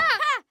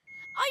 Ah!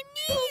 I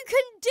knew you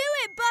couldn't do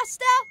it,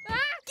 Buster!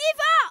 Ah! Give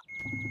up!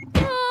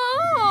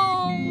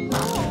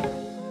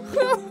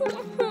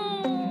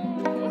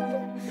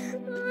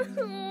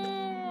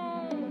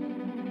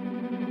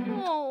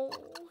 Oh.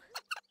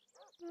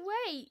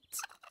 Wait,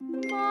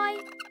 my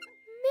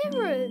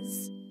mirrors.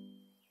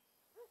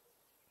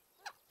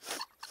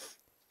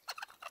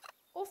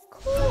 Of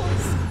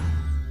course,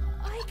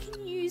 I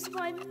can use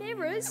my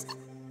mirrors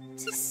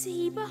to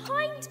see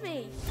behind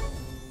me,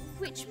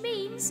 which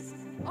means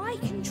I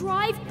can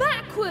drive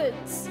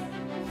backwards.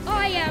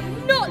 I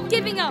am not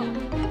giving up.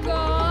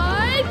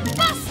 Go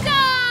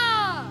Buster!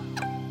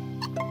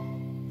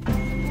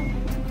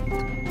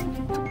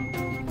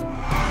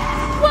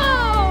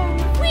 Whoa!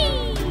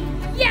 Whee!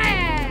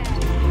 Yeah!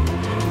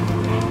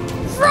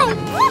 Vroom!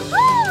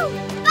 Woohoo!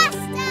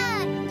 Buster!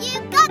 You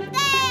got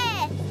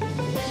this!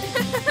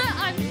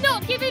 I'm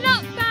not giving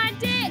up,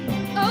 Bandit!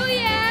 Oh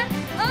yeah!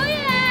 Oh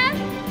yeah!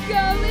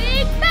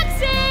 Going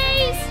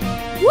backsies!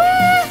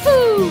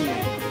 Woohoo!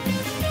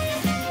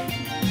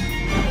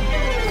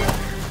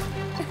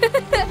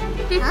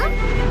 Huh?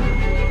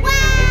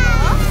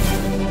 Wow!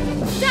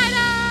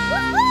 Ta-da!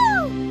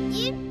 Woohoo!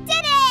 You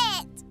did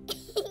it!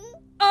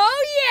 Oh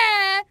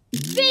yeah!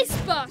 This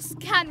bus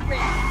can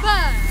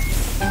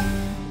reverse!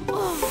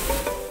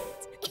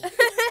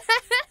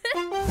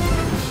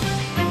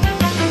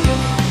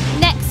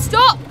 Next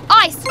stop,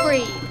 ice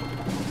cream!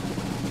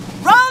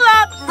 Roll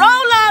up,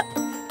 roll up!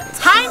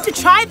 Time to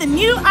try the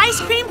new ice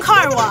cream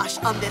car wash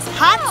on this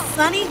hot,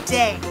 sunny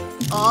day.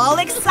 All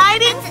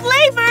exciting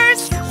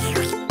flavors!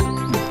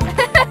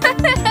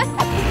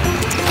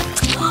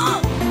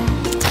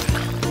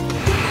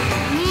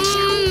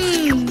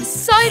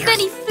 So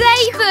many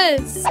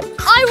flavours!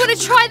 I want to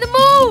try them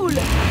all!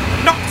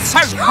 Not so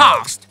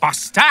fast,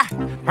 Buster.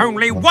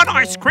 Only one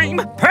ice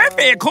cream per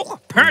vehicle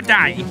per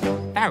day.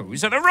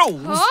 Those are the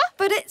rules. Huh?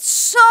 But it's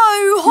so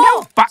hot!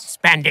 No buts,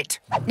 Bandit.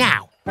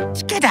 Now,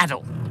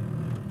 skedaddle.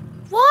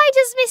 Why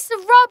does Mr.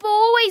 Rubble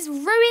always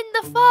ruin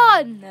the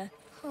fun?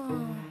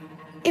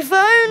 If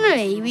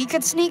only we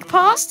could sneak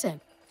past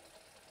him.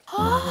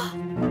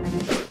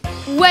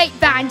 Wait,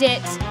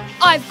 Bandit.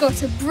 I've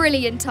got a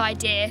brilliant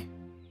idea.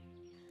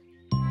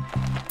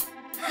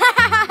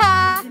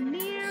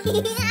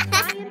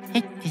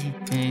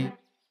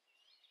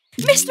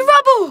 Mr.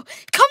 Rubble,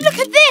 come look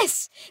at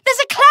this! There's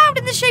a cloud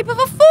in the shape of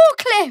a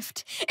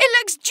forklift! It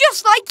looks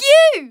just like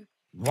you!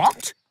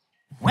 What?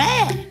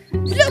 Where?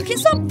 Look,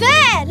 it's up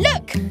there!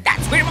 Look!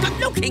 That's where I'm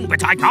looking,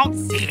 but I can't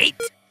see it.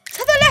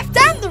 To the left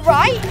and the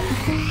right!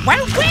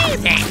 Well, where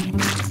then?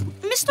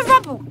 Mr.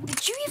 Rubble,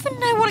 do you even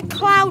know what a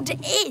cloud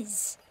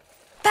is?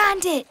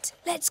 Bandit,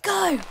 let's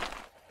go.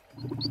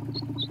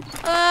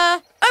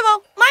 Oh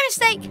well, my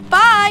mistake.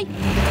 Bye.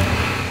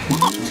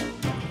 What?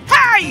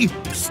 Hey!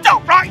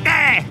 Stop right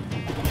there!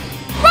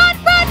 Run,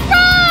 run,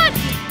 run!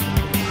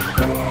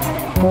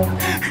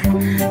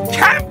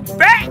 Come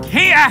back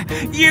here,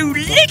 you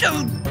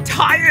little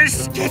tire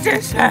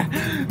skidders!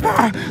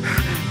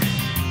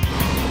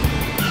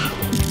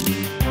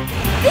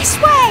 This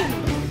way.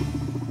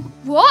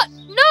 What?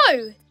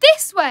 No,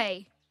 this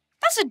way.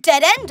 That's a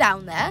dead end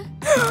down there.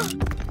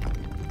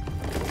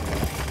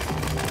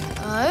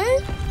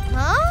 Oh?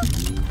 Huh?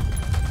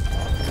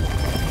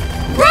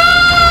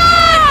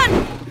 Run!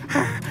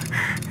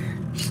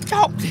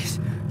 Stop this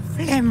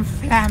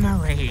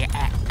flim-flammery.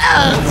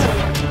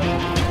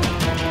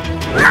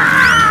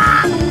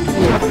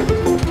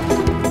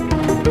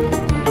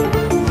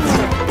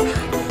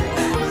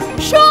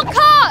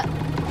 Shortcut!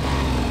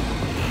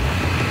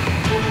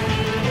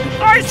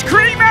 Ice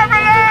cream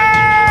avalanche!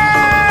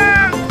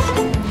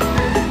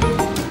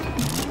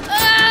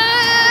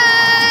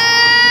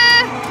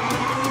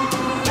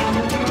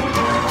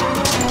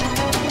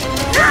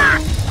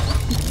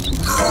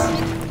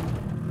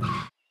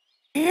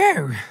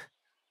 Oh.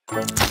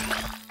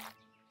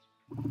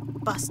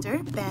 Buster,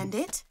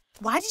 Bandit,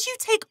 why did you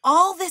take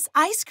all this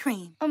ice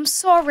cream? I'm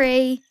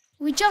sorry.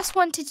 We just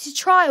wanted to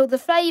try all the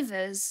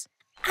flavours.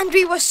 And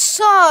we were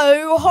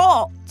so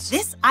hot.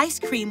 This ice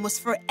cream was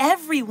for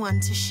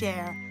everyone to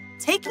share.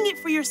 Taking it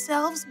for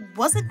yourselves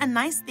wasn't a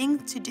nice thing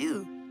to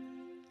do.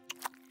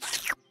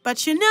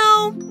 But you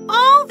know,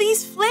 all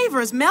these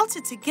flavors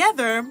melted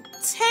together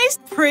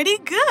taste pretty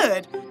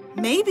good.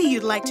 Maybe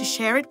you'd like to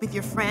share it with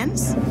your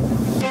friends?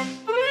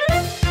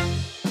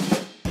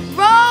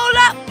 Roll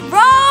up,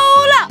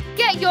 roll up!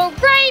 Get your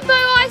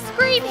rainbow ice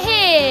cream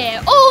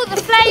here! All the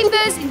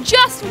flavours in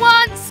just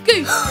one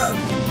scoop!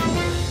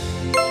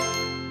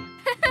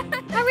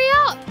 Hurry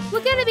up!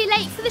 We're going to be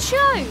late for the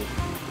show!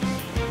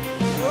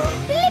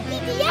 Blippi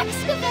the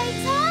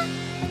excavator!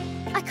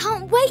 I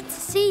can't wait to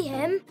see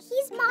him.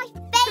 He's my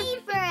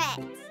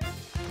favourite.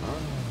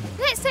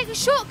 Let's take a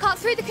shortcut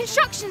through the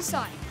construction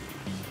site.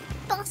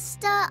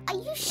 Buster, are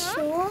you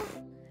sure?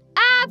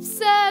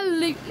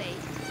 Absolutely.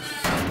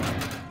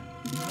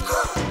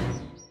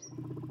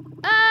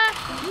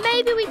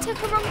 Maybe we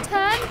took a wrong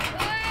turn?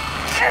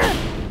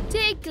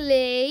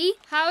 Diggly,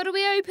 how do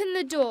we open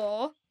the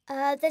door?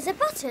 There's a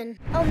button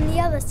on the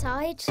other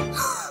side.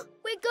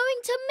 We're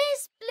going to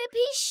miss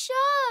Blippi's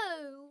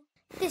show.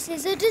 This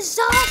is a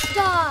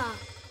disaster.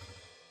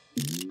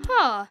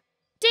 Huh.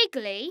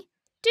 Diggly,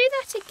 do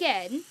that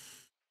again.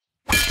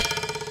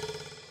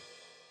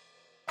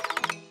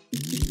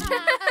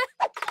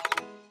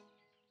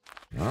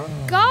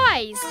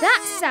 Guys,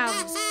 that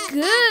sounds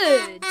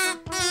good.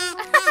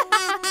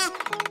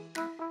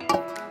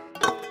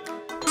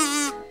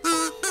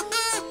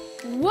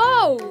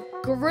 Whoa,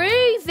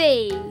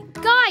 groovy.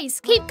 Guys,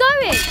 keep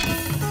going.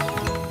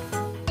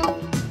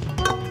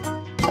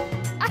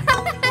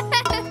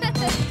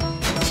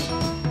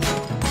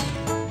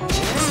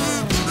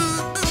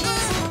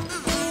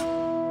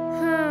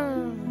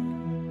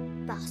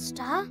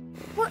 Buster,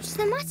 what's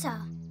the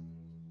matter?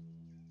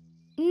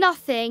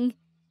 Nothing.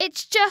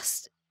 It's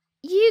just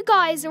you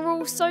guys are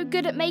all so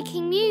good at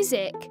making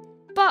music,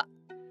 but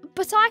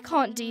I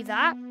can't do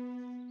that.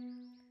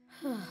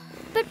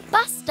 But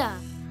Buster,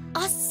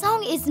 our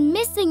song is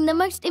missing the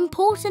most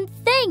important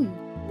thing,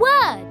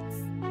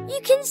 words. You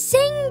can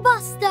sing,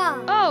 Buster.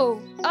 Oh,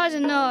 I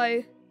don't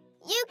know.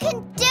 You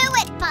can do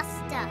it,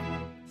 Buster.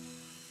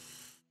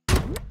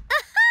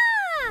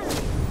 Aha!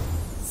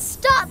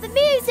 Start the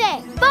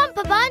music.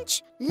 Bumper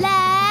Bunch,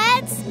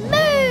 let's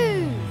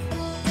move.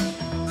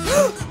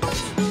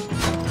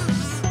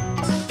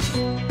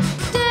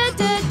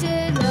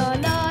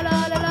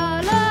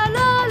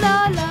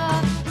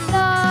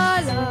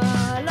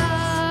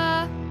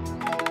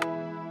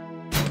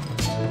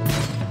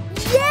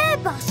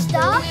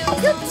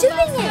 You're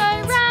doing it! Go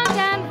round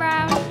and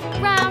round,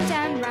 round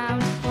and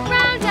round,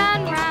 round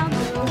and round. The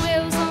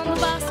wheels on the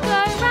bus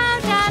go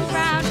round and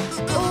round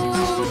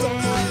all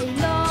day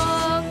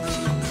long.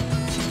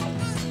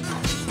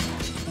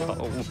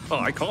 Oh,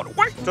 I can't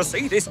wait to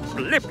see this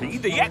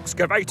Blippi the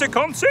Excavator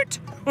concert.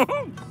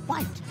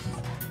 Wait,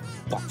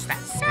 what's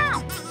that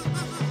sound?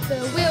 The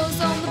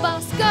wheels on the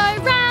bus go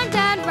round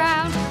and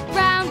round,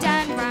 round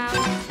and round,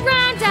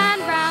 round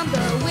and round. The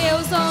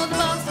wheels on the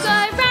bus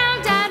go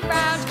round and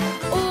round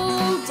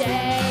all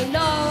day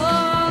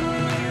long.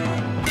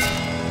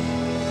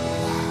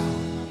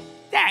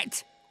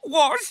 That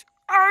was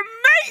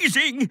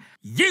amazing!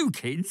 You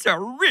kids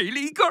are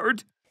really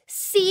good.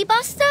 See,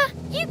 Buster?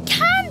 You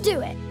can do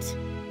it.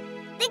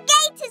 The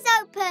gate is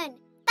open.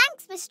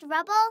 Thanks, Mr.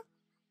 Rubble.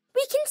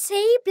 We can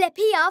see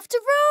Blippi after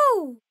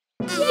all.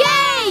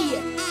 Yay!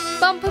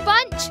 Bumper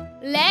Bunch,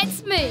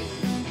 let's move.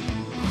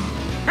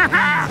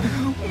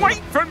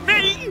 Wait for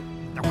me!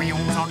 The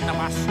wheels on the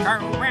bus go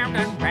round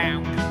and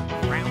round,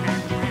 round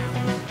and round.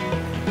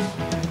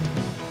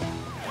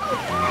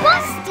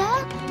 Buster,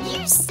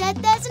 you said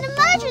there's an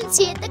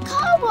emergency at the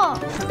car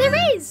wash. There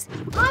is.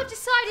 I've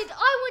decided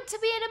I want to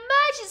be an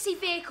emergency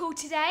vehicle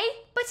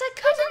today, but I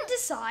couldn't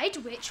decide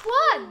which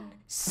one.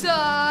 So,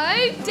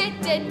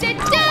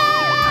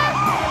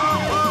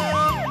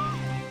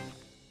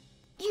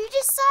 You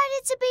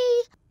decided to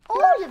be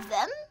all of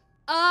them?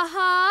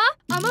 Uh-huh.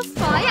 I'm a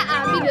fire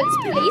ambulance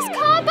police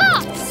car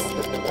bus.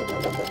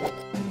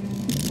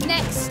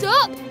 Next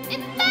stop,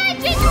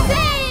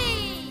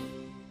 emergency!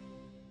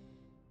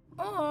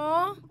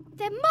 Aw,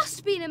 there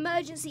must be an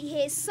emergency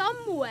here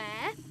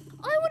somewhere.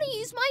 I want to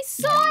use my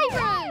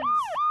sirens.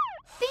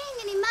 Being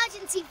an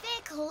emergency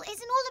vehicle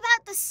isn't all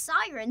about the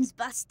sirens,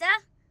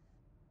 Buster.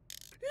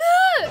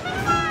 Look!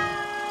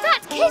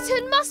 That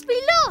kitten must be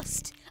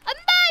lost.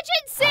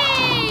 Emergency!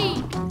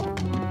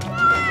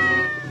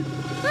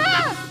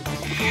 Ah!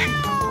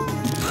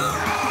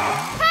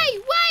 Hey,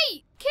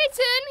 wait!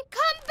 Kitten,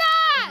 come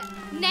back!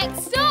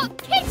 Next stop,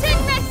 kitten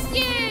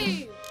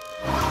rescue!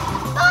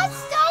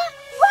 Buster,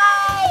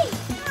 wait!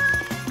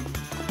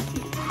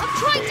 I'm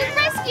trying to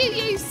rescue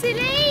you,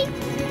 silly!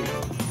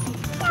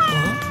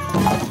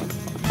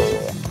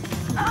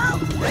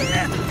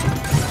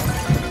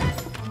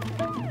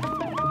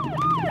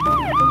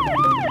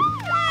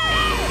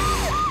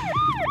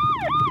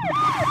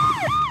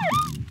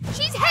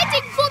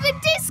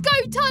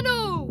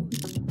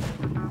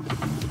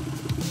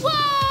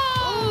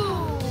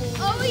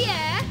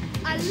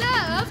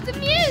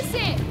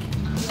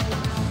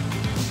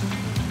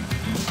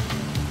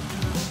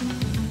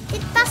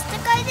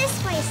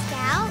 this way,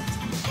 Scout.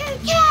 Who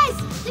cares?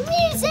 The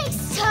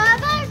music's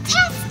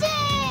turbo-tastic!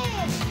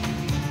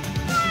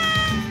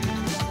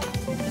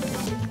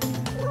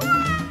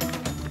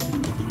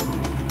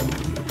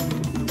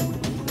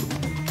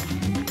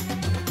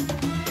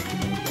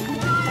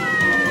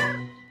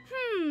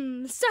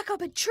 Stuck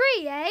up a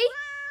tree, eh?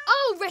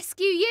 I'll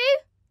rescue you!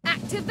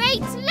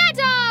 Activate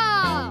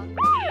ladder!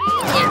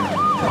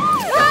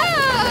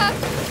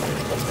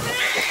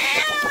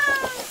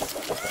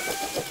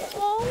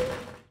 Oh,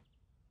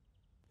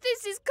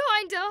 this is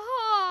kinda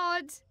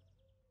hard.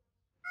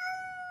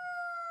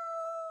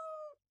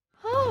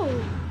 Oh,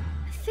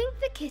 I think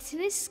the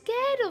kitten is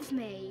scared of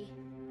me.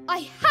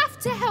 I have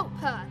to help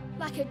her,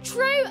 like a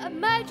true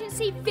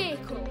emergency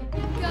vehicle.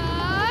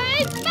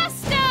 Go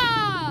Buster!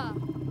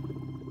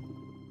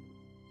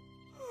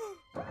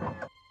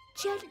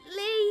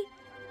 Gently,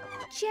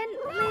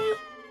 gently.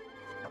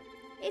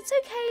 It's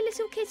okay,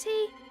 little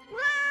kitty.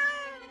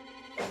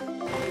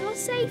 You're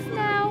safe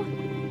now.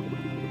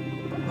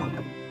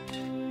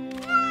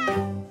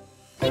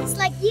 Looks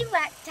like you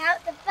worked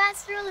out the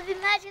first rule of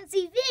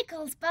emergency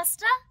vehicles,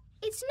 Buster.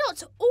 It's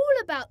not all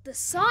about the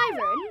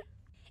siren.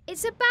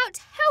 It's about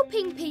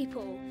helping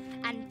people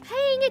and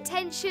paying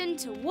attention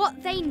to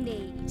what they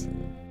need.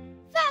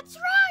 That's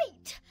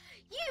right!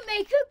 You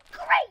make a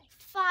great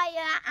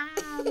fire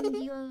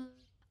ambulance.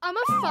 I'm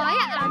a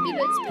fire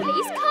ambulance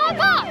police car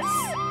bus.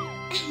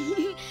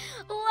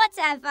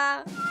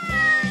 Whatever.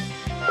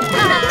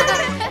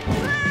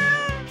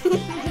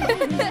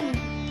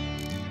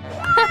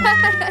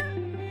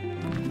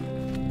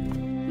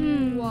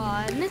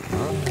 1, 2,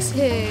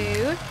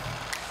 3.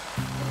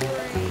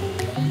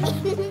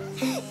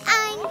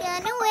 I'm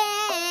gonna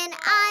win.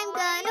 I'm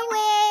gonna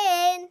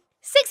win.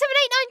 6, 7,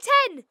 8, 9,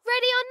 10.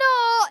 Ready or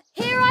not?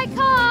 Here I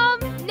come.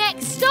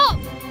 Next stop,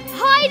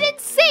 hide and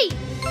seek.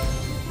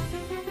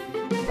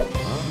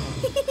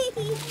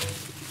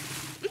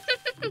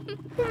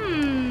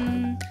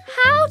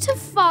 How to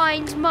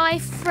find my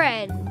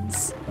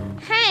friends?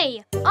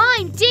 Hey,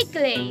 I'm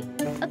Diggly.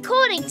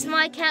 According to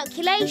my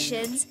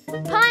calculations,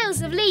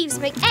 piles of leaves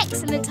make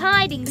excellent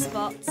hiding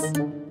spots.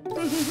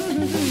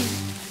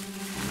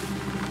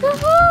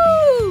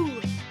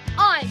 Woohoo!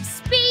 I'm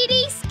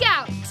Speedy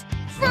Scout.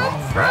 Vroom,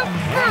 vroom,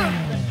 vroom.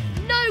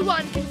 No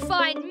one can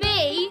find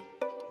me.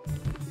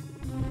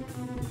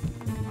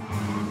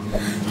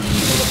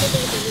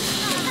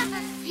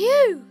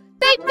 Phew!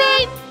 Beep,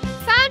 beep!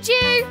 Found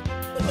you!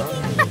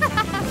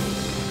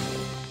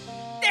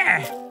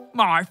 There!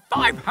 My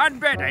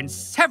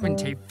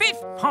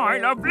 575th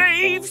pile of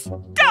leaves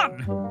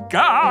done!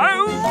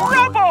 Go,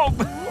 Rubble!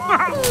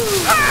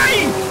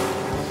 Hey!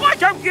 Why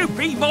don't you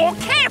be more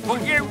careful,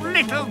 you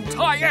little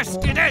tire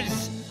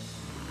skidders?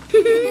 No,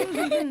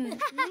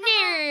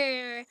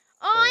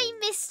 I'm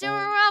Mr.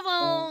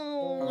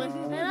 Rubble,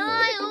 and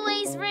I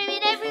always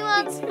ruin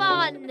everyone's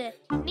fun.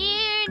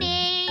 Near,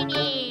 near,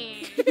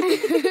 near.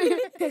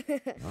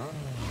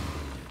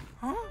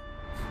 Huh?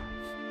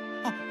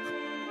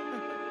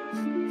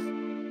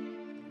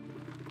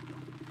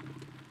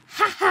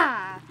 Ha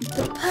ha!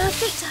 The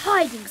perfect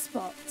hiding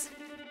spot.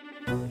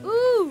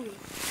 Ooh!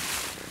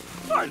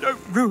 I don't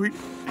ruin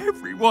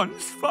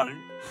everyone's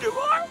fun, do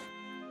I?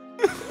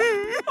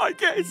 I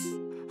guess.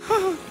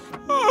 Oh,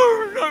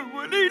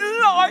 nobody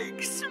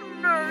likes me.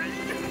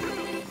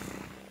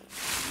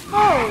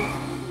 Oh,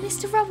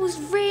 Mr. Rubble's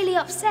really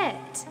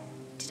upset.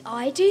 Did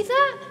I do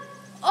that?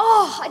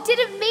 Oh, I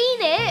didn't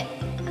mean it.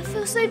 I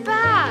feel so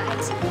bad.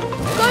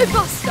 Go,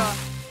 Buster.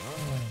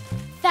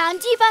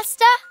 Found you,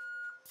 Buster.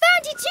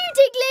 Found you too,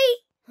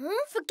 Diggly.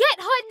 Huh? Forget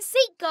hide and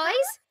seek,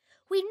 guys.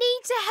 We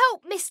need to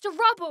help Mr.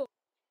 Rubble.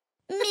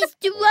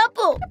 Mr.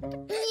 Rubble.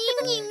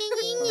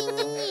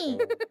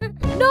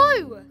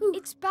 No,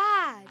 it's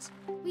bad.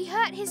 We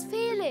hurt his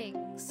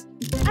feelings.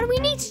 And we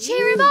need to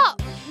cheer him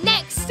up.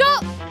 Next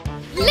stop,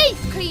 leaf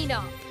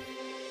cleanup.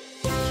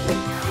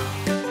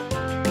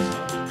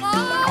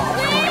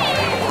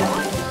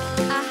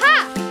 Aha!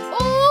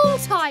 All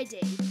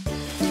tidy.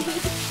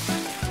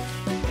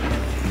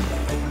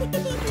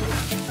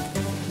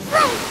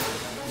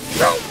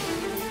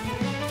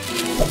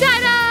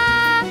 Ta-da!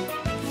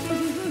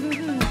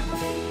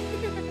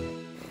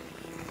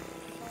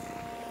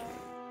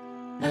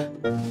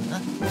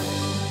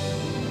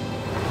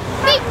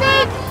 Beep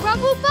beep!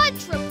 Rubble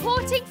Bunch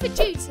reporting for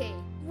duty.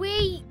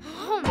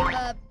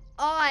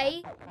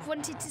 I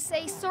wanted to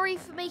say sorry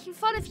for making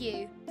fun of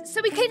you.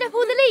 So we cleaned up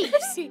all the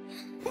leaves.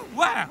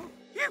 Wow,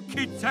 you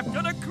kids have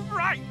done a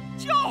great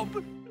job.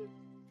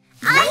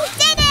 I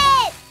did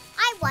it!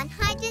 I won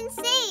hide and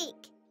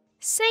seek.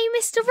 Say,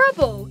 Mr.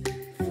 Rubble,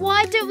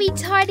 why don't we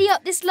tidy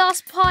up this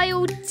last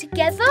pile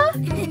together?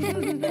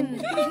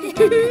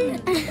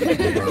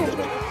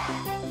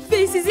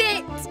 This is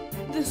it!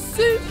 The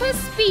Super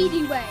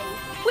Speedy Way.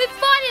 We're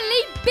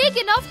finally big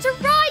enough to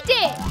ride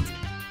it!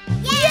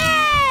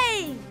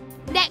 Yay!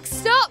 Next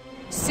stop,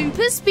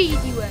 Super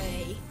Speedy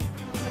Way.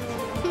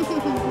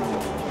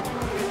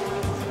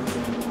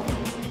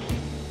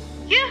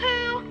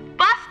 Yoo-hoo!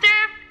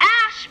 Buster!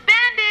 Ash!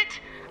 Bandit!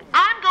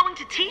 I'm going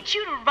to teach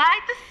you to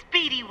ride the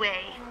speedy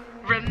way.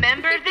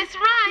 Remember this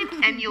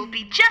rhyme and you'll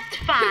be just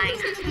fine.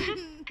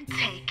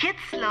 Take it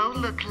slow,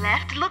 look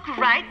left, look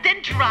right,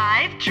 then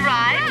drive,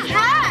 drive,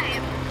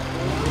 drive.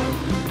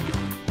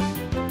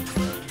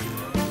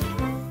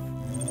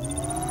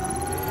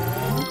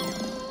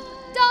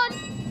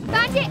 Done!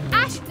 Bandit,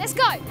 Ash, let's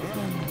go!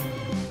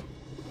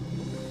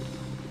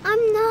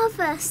 I'm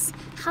nervous.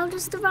 How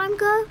does the rhyme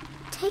go?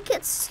 Take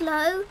it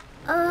slow.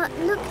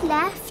 Look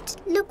left,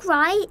 look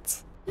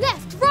right.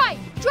 Left, right,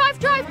 drive,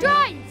 drive,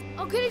 drive!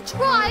 I'm gonna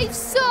drive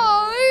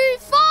so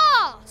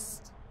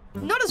fast!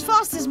 Not as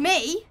fast as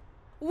me.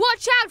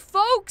 Watch out,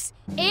 folks!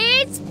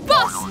 It's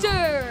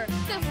Buster!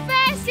 The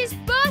fastest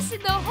bus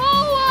in the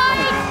whole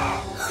wide...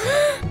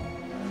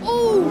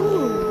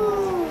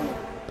 Oh!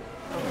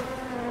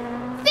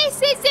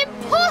 This is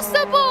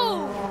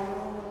impossible!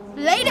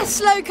 Later,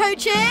 slow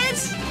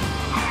coaches!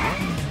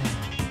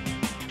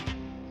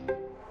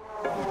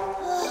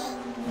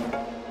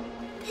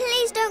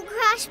 Please don't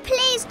crash,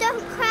 please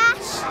don't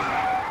crash.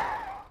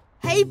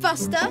 Hey,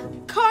 Buster,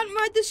 can't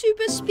ride the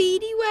super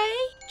speedy way?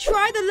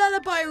 Try the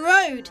Lullaby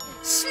Road.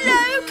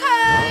 Slow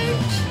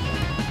coach!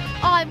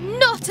 I'm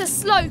not a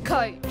slow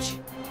coach!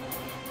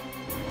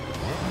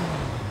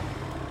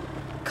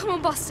 Come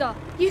on, Buster,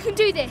 you can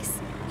do this.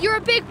 You're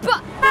a big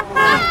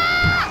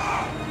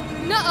Ah!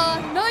 Nuh-uh,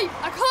 no,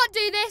 I can't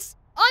do this.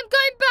 I'm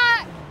going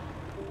back.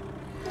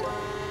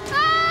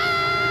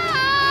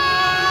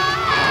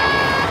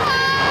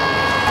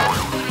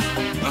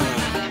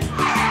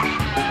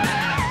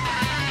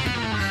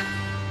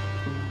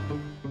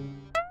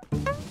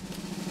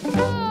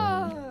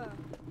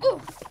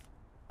 Oof.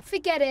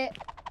 Forget it.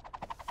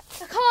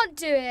 I can't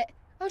do it.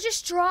 I'll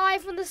just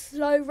drive on the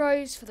slow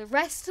roads for the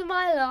rest of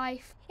my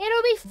life.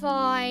 It'll be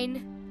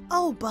fine.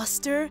 Oh,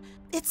 Buster,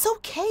 it's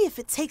okay if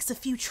it takes a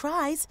few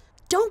tries.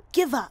 Don't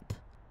give up.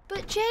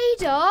 But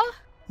Jada...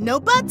 No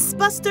buts,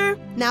 Buster.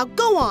 Now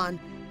go on.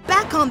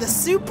 Back on the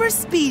super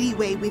speedy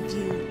way with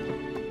you.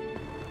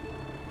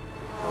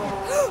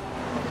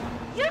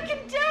 You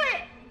can do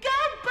it! Go,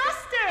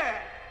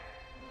 Buster!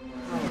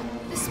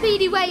 The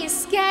speedy way is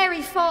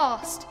scary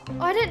fast.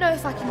 I don't know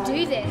if I can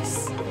do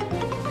this.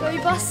 Go,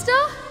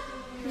 Buster.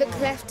 Look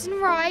left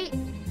and right.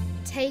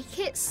 Take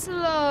it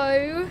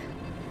slow.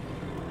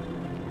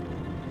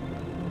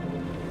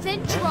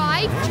 Then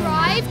drive,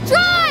 drive,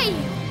 drive!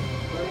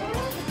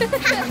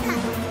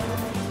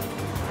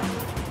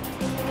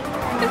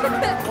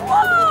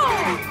 Whoa!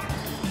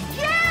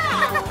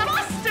 Yeah!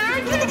 Buster,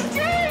 you're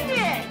doing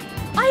it!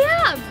 I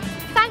am!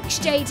 Thanks,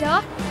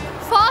 Jada.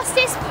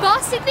 Fastest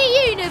bus in the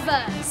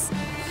universe.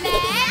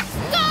 Let's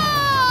go!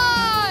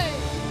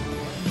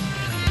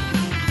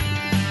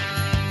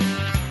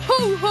 Ho,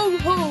 ho,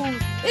 ho!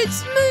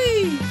 It's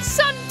me,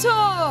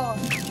 Santa!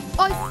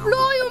 I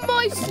fly on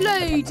my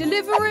sleigh,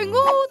 delivering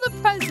all the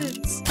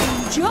presents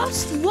in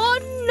just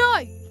one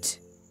night.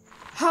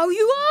 How,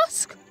 you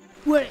ask?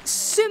 Well, it's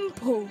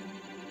simple.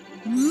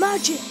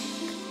 Magic.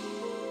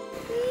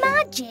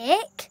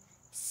 Magic?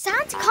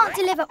 Santa can't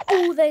deliver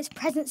all those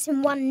presents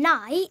in one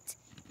night.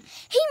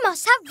 He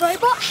must have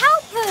robot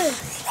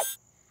helpers.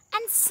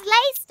 And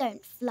sleighs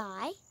don't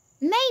fly.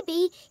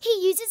 Maybe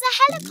he uses a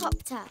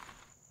helicopter.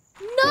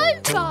 No,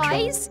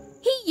 guys.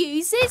 He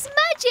uses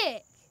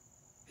magic.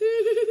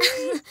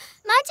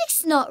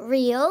 Magic's not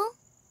real.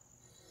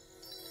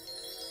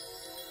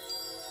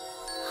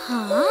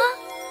 Huh?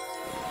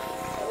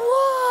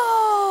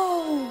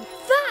 Whoa!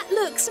 That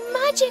looks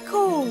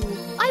magical.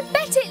 I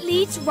bet it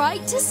leads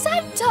right to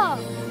Santa.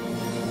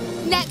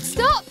 Next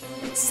up,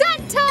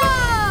 Santa!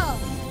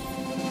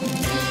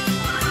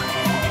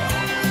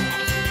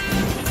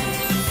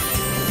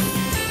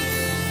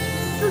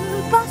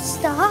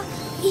 Buster, are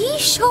you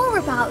sure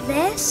about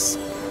this?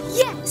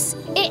 Yes,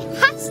 it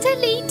has to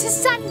lead to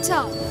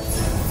Santa.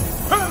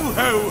 Ho,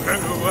 ho, ho!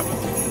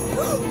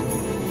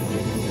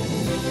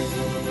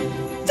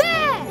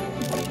 There!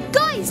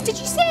 Guys, did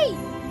you see?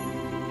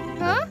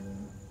 Huh?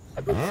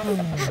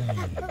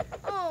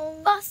 Oh,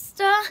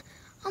 Buster,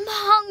 I'm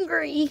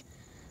hungry.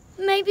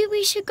 Maybe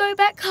we should go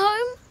back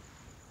home?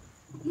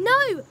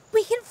 No,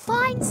 we can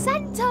find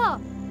Santa.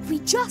 We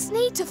just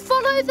need to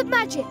follow the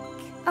magic.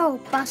 Oh,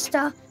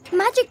 Buster,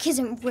 magic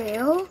isn't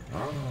real.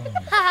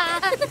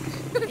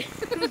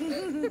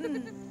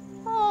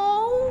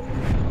 Oh,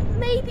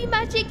 maybe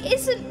magic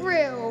isn't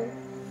real.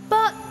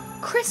 But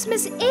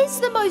Christmas is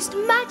the most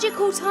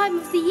magical time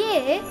of the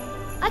year.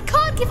 I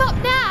can't give up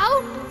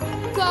now.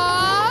 Go,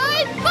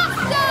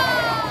 Buster!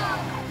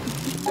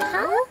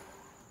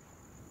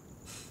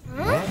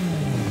 Huh?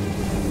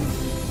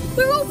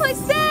 We're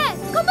almost there.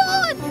 Come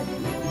on!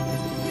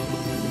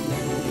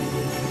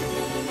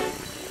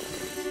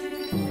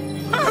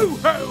 Ho,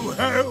 ho,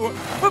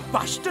 ho!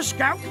 Buster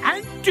Scout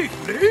and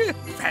Diddley,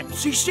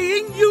 fancy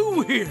seeing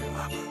you here.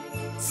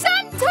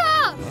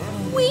 Santa!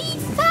 We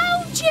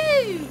found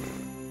you!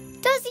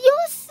 Does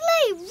your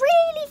sleigh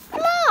really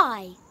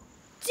fly?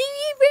 Do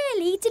you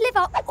really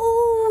deliver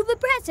all the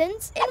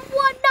presents in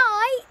one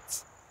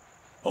night?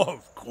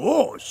 Of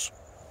course.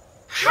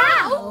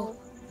 How?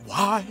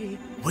 Why,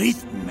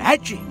 with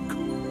magic.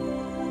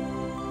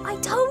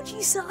 told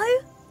you so.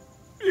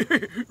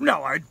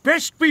 Now, I'd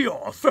best be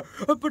off,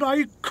 but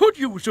I could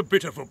use a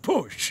bit of a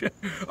push.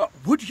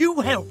 Would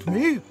you help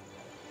me?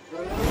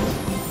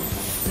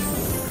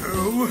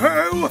 Ho,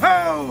 ho,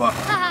 ho!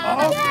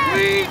 Off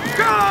we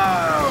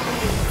go!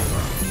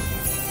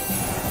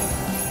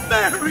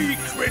 Merry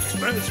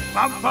Christmas,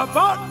 Bumper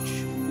Bunch!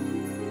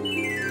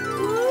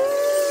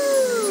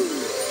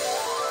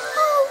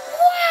 Oh,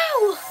 wow!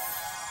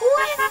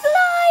 We're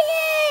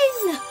flying!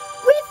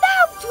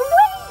 Without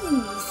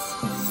wings!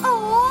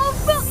 Oh,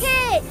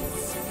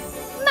 rockets!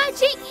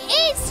 Magic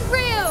is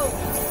real!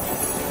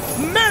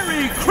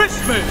 Merry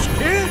Christmas,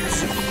 kids!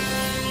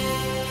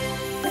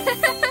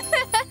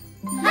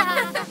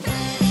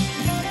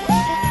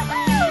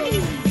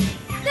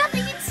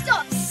 Nothing can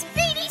stop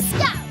Speedy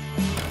Scout!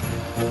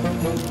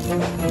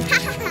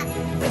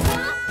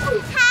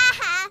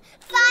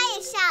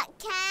 Fire Shark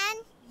can!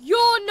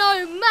 You're no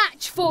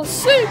match for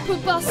Super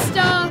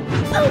Buster!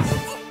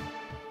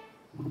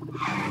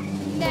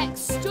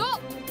 Next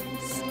stop,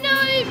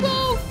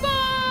 Snowball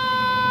Fight!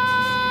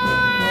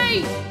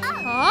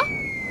 Huh?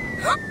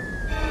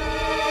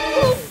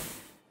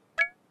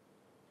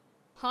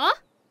 Huh?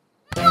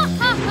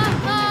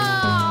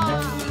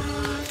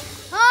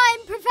 I'm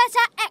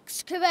Professor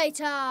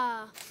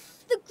Excavator,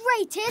 the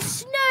greatest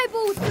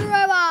snowball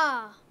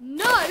thrower.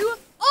 No,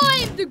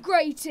 I'm the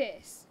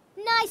greatest!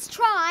 Nice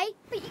try,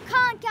 but you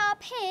can't get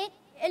up here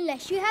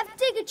unless you have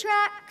digger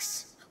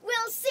tracks.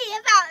 We'll see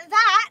about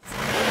that.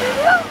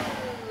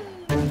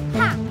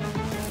 Ha!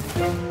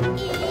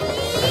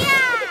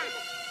 Yeah!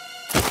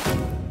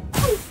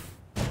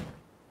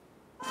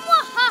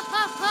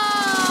 Wahahaha!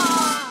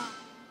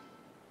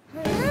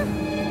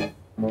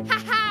 Ha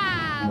ha!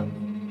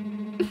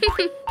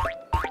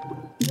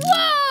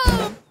 Whoa!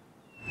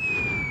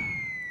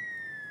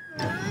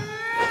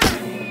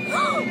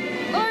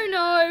 Oh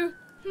no!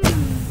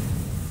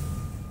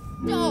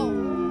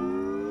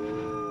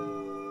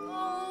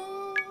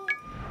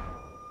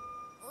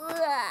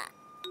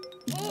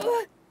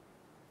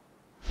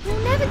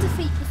 We'll never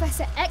defeat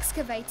Professor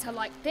Excavator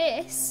like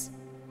this.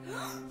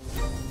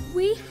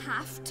 We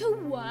have to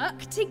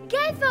work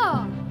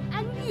together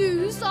and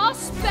use our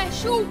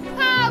special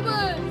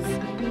powers.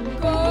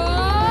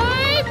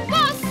 Go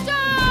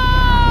Buster!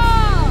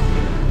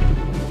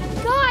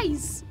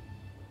 Guys,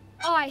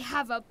 I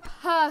have a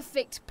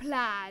perfect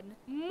plan.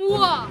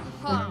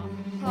 Mwahaha!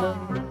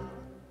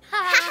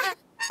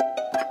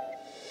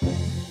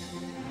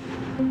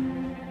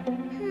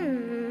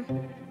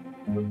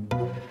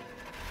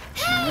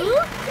 Hey,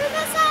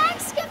 Professor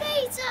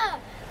Excavator!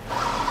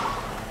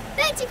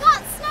 Bet you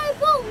can't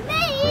snowball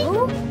me!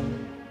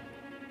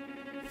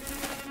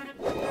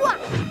 Wha-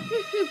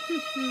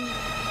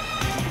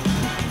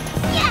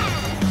 yeah!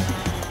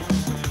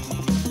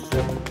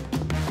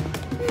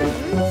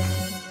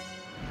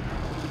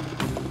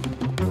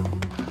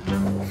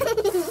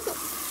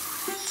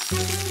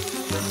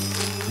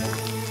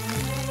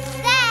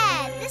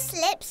 There! The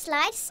slip,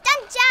 slide,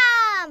 stunt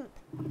jump!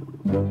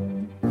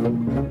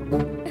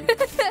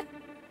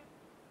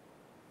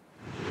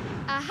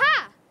 Aha!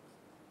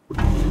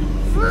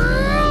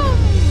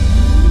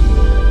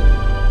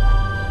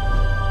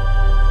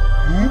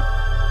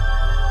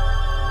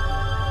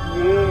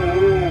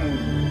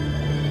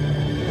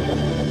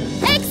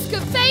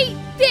 Excavate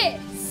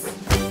this!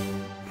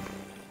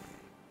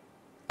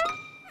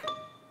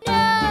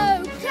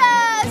 No,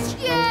 curse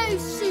you,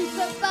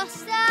 Super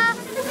Buster!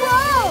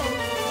 Whoa!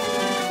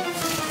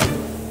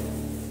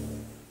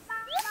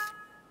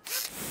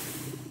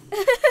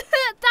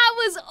 That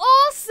was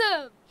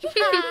awesome!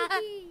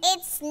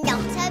 It's not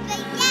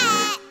over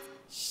yet!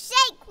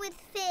 Shake with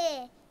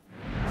fear!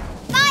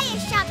 Fire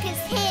Shark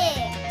is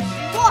here!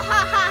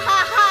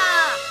 Wahahaha!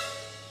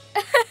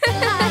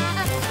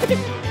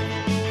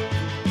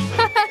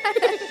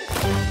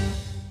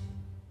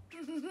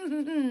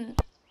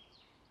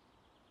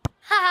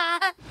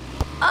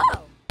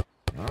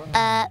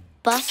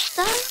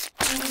 Buster?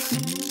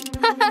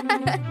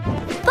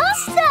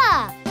 Buster!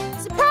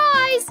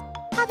 Surprise!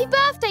 Happy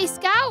birthday,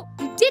 Scout!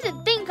 You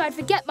didn't think I'd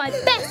forget my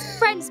best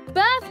friend's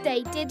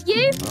birthday, did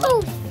you?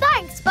 Oh,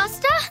 thanks,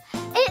 Buster.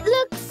 It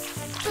looks,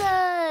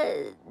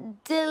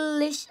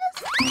 delicious.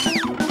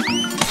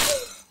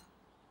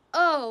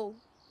 Oh,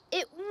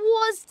 it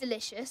was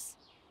delicious.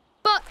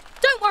 But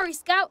don't worry,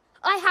 Scout.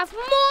 I have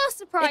more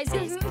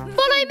surprises.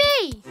 Follow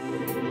me.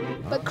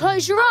 But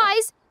close your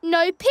eyes.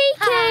 No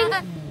peeking.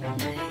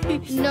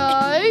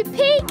 No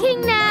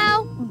peeking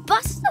now.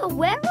 Buster,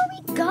 where are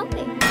we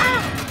going?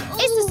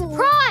 It's a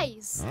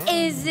surprise.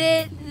 Is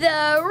it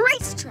the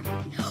racetrack?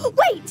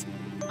 Wait,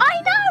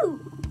 I know.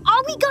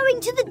 Are we going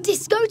to the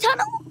disco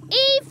tunnel?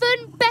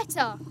 Even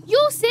better.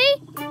 You'll see.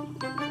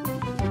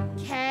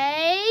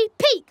 Okay,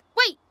 peek.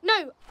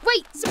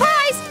 Wait,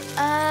 surprise.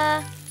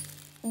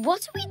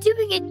 What are we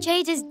doing in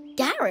Jada's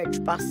garage,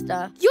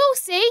 Buster? You'll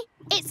see.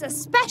 It's a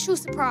special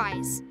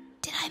surprise.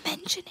 Did I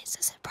mention it's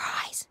a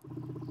surprise?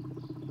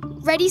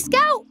 Ready,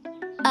 Scout?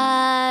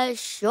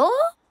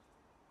 Sure.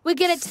 We're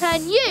going to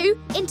turn you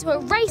into a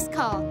race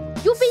car.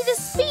 You'll be the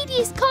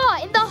speediest car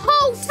in the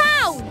whole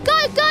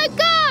Go, go,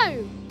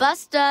 go!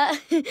 Buster,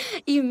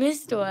 you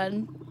missed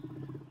one.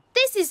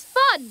 This is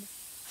fun.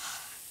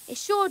 It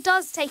sure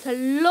does take a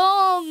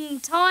long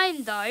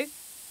time, though.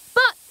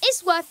 But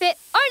it's worth it.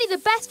 Only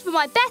the best for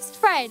my best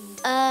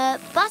friend.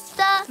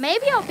 Buster.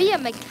 Maybe I'll be a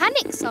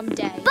mechanic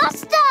someday.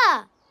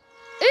 Buster!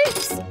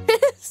 Oops.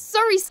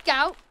 Sorry,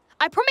 Scout.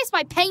 I promise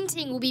my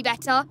painting will be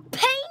better.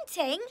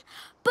 Painting?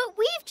 But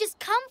we've just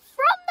come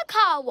from the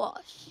car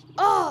wash.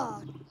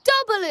 Oh,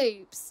 double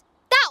oops.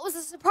 That was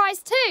a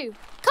surprise too.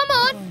 Come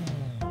on.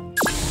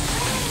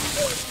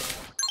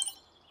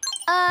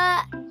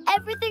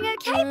 Everything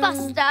okay,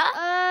 Buster?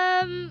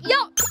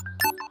 Yup.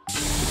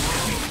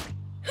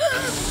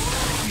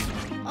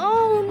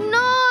 Oh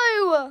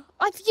no!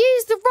 I've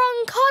used the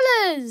wrong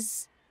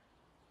colours.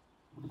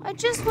 I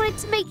just wanted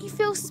to make you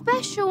feel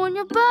special on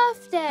your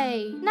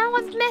birthday. Now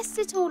I've messed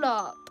it all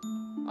up.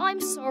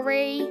 I'm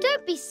sorry.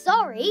 Don't be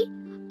sorry.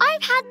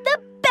 I've had the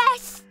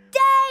best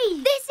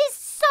day. This is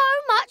so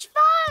much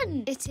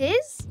fun. It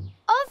is?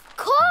 Of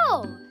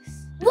course.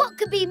 What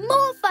could be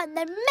more fun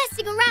than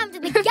messing around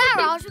in the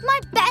garage with my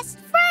best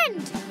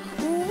friend?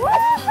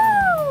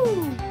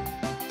 Woohoo!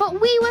 But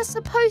we were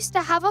supposed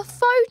to have a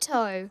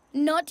photo.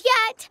 Not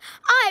yet.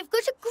 I've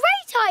got a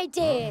great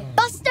idea.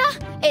 Buster,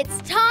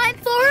 it's time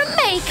for a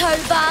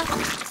makeover.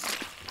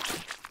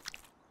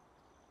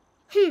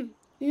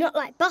 Not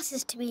like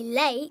buses to be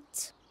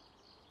late.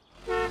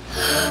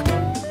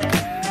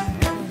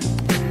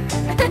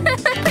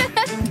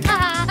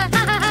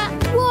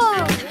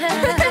 Whoa!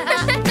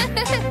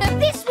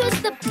 This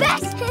was the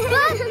best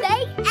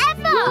birthday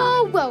ever!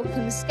 You're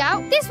welcome,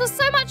 Scout. This was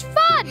so much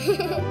fun.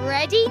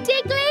 Ready,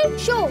 Diggly?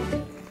 Sure.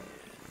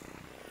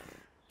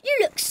 You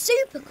look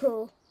super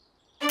cool.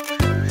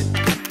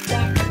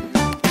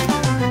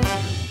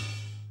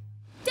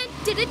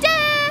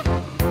 Da-da-da-da!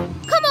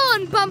 Come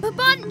on, Bumper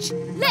Bunch.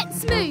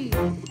 Let's move.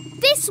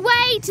 This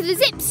way to the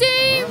Zip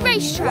Zoom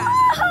racetrack.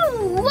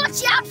 Whoa!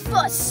 Watch out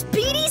for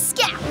Speedy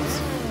Scout.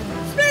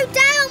 Slow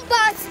down,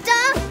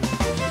 Buster.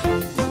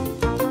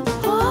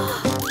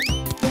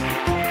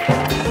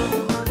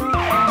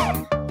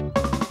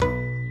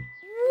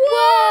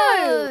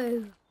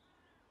 Whoa!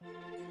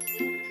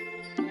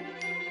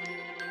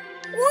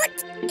 What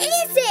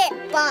is it,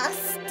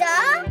 Buster?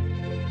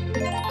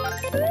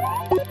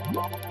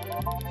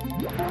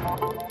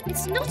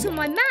 It's not on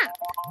my map.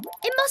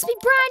 It must be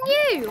brand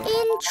new.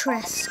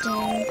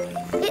 Interesting.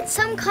 It's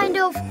some kind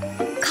of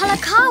colour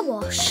car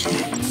wash.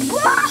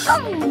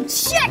 Whoa!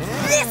 Check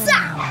this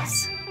out!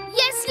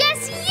 Yes,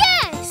 yes,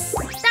 yes!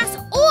 That's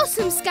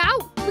awesome,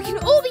 Scout. We can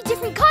all be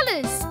different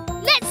colours.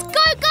 Let's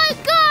go, go,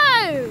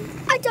 go!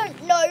 I don't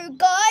know,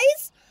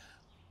 guys.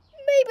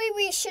 Maybe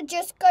we should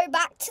just go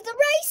back to the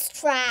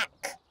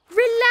racetrack.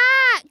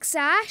 Relax,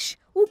 Ash.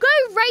 We'll go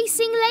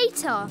racing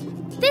later.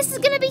 This is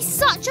going to be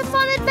such a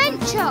fun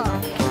adventure.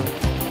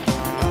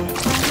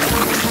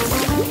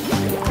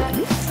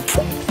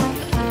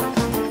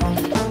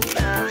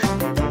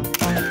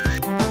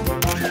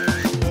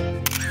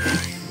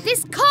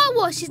 This car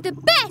wash is the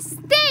best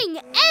thing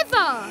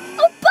ever.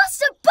 Oh,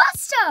 Buster,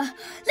 Buster!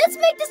 Let's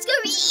make this go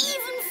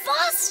even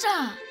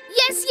faster.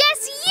 Yes,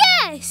 yes,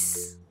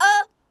 yes!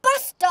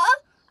 Buster,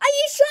 are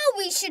you sure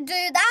we should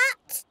do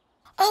that?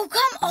 Oh,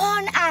 come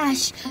on,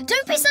 Ash.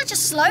 Don't be such a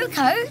slow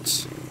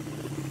coach.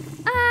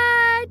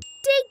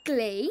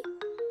 Diggly,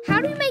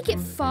 how do we make it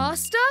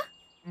faster?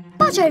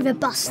 Budge over,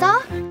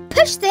 Buster.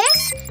 Push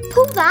this,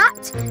 pull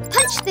that,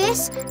 punch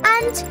this,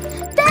 and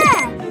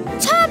there!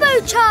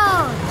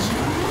 Turbocharge!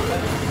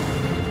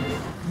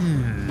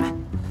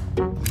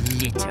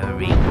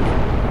 Littering.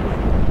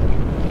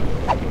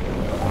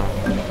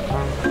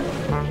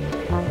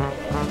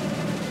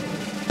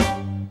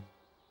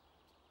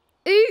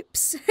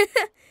 Oops.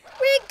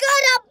 We're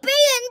gonna be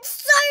in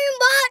so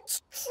much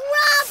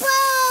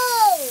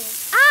trouble!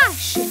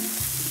 Ash,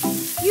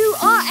 you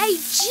are a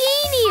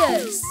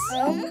genius.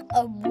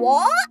 A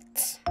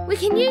what? We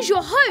can use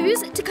your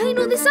hose to clean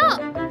all this up.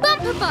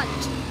 Bumper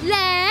Bunch,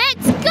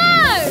 let's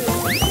go!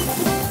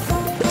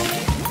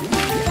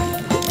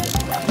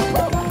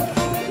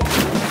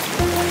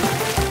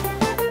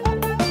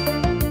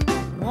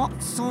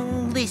 What's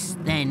all this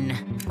then?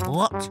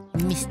 What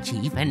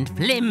mischief and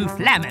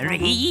flim-flammery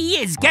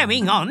is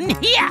going on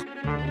here?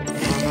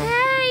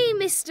 Hey,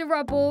 Mr.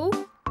 Rubble.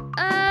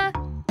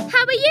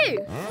 How are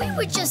you? We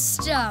were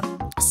just,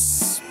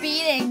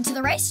 speeding to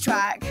the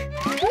racetrack.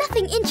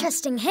 Nothing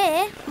interesting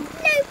here.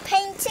 No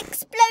paint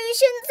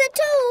explosions at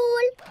all.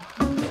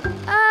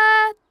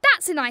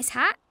 That's a nice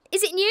hat.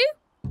 Is it new?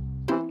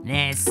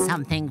 There's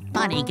something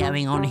funny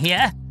going on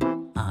here.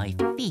 I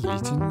feel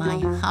it in my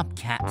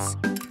hubcaps.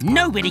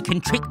 Nobody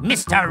can trick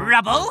Mr.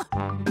 Rubble.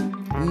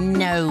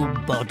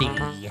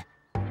 Nobody.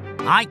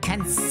 I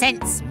can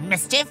sense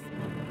mischief.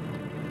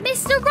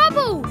 Mr.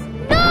 Rubble!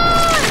 No!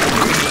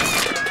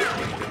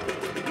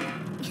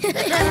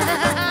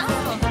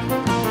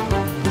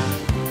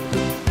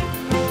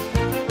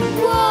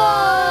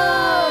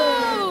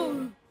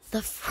 Whoa!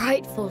 The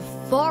frightful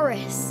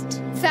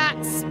forest.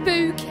 That's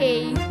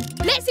spooky.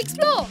 Let's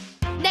explore.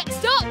 Next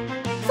stop,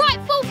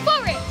 Frightful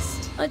Forest.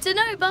 I don't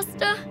know,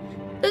 Buster.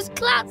 Those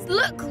clouds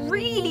look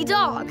really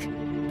dark.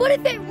 What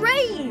if it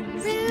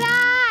rains?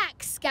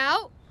 Relax,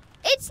 Scout.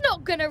 It's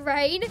not gonna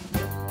rain.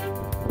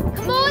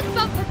 Come on,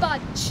 Bumper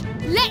Bunch.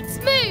 Let's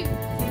move.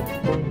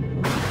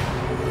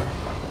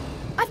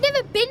 I've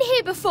never been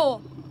here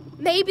before.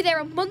 Maybe there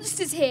are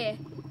monsters here.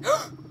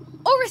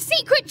 Or a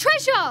secret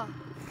treasure.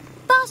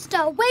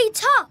 Buster,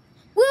 wait up.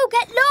 We'll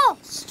get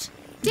lost.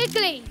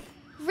 Diggly,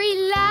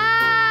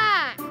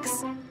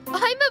 relax.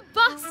 I'm a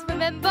bus,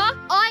 remember?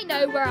 I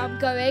know where I'm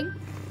going.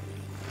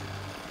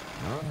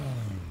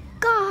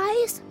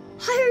 Guys,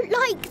 I don't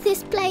like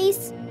this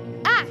place.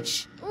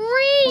 Ash, relax.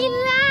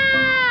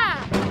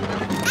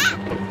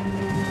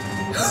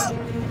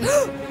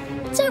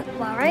 Don't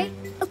worry.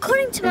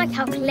 According to my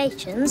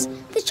calculations,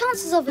 the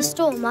chances of a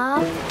storm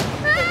are...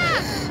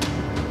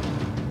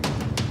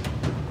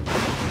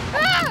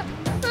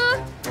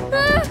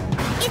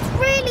 It's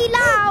really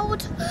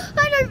loud.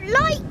 I don't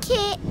like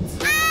it.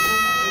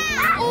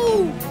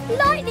 Oh,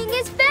 lightning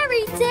is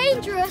very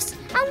dangerous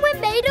and we're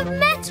made of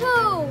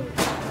metal.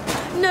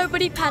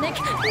 Nobody panic.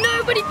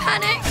 Nobody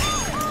panic.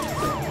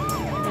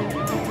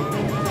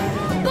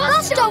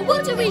 Buster,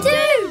 what do we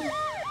do?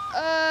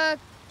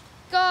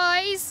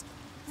 Guys,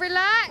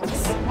 relax.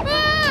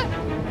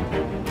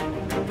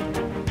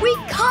 We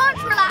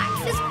can't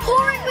relax. It's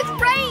pouring with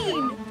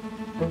rain.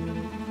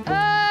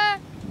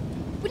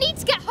 We need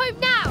to get home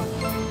now.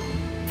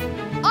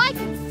 I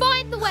can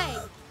find the way.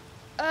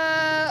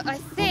 I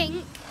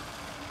think.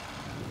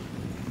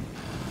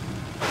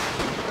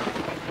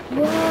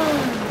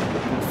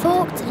 Whoa,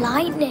 forked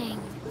lightning.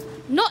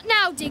 Not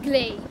now,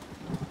 Diggly.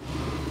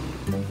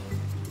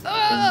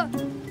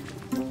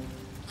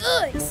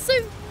 It's so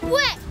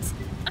wet.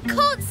 I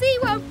can't see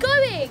where I'm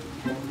going.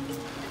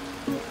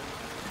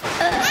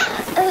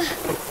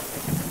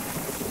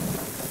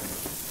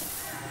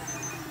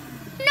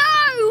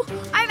 No!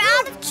 I'm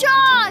out of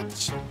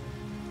charge!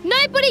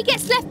 Nobody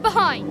gets left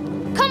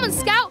behind. Come on,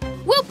 Scout.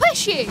 We'll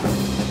push you.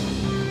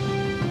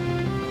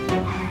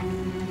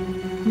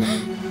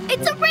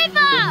 It's a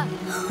river!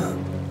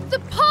 The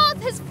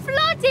path has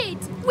flooded.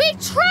 We're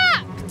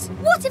trapped.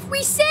 What if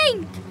we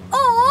sink?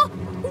 Or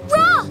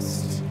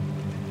rust?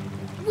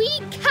 We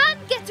can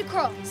get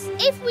across.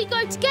 If we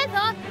go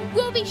together,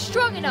 we'll be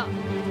strong enough.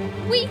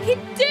 We can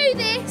do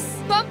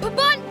this. Bumper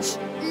Bunch,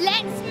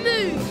 let's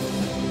move.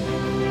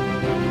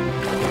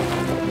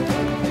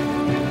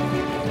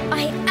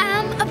 I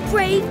am a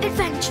brave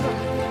adventurer.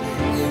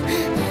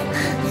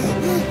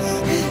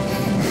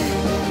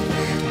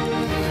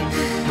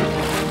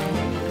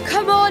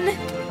 Come on,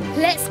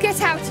 let's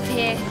get out of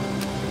here.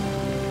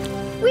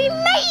 We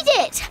made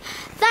it!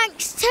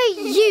 Thanks to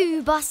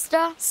you,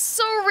 Buster.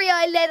 Sorry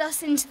I led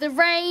us into the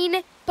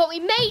rain, but we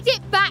made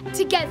it back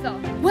together.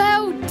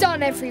 Well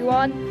done,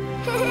 everyone.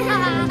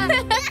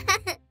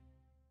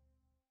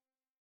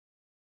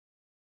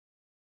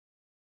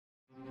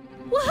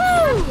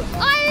 Woohoo!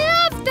 I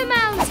love the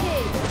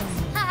mountains!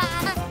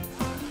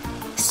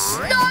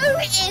 Snow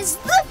is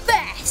the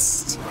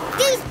best!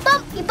 These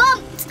bumpy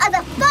bumps are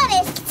the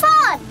funnest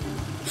fun!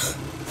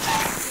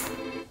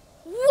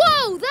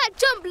 Whoa, that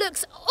jump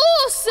looks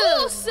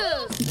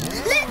awesome!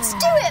 Let's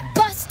do it,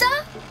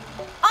 Buster!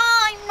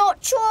 I'm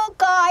not sure,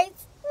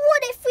 guys.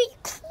 What if we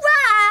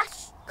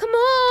crash? Come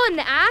on,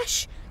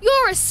 Ash.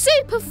 You're a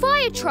super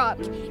fire truck.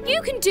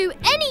 You can do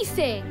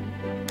anything.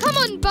 Come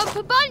on,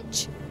 Bumper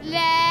Bunch.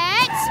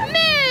 Let's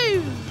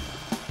move!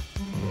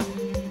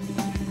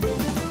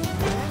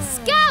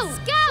 Scout!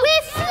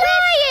 We're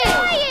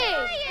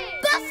flying!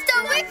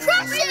 Buster, we're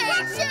crashing!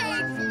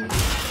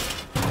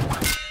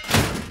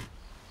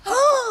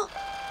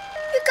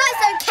 You guys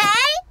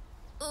okay?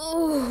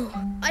 Oh,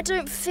 I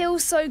don't feel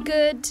so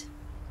good.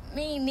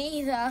 Me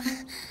neither.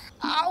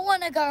 I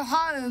want to go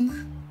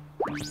home.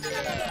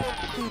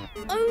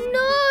 Oh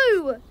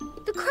no!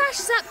 The crash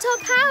zapped our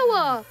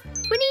power.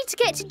 We need to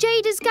get to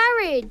Jada's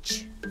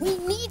garage. We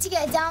need to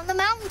get down the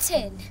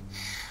mountain.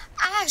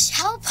 Ash,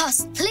 help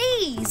us,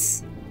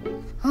 please.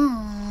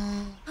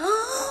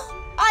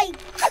 I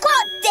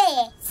got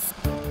this.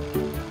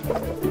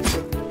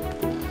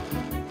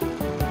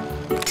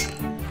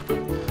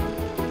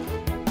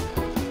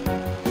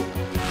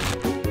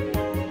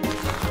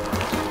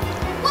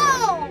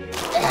 Whoa!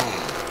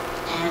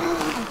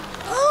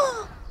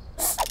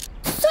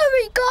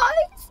 Sorry,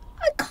 guys.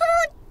 I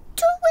can't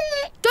do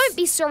it. Don't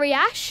be sorry,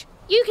 Ash.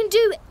 You can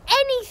do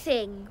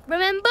anything,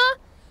 remember?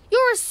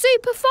 You're a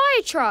super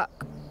fire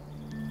truck.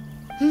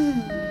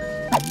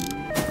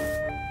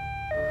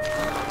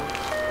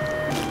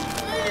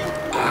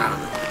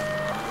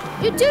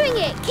 You're doing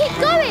it. Keep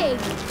going.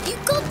 You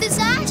got this,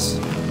 Ash.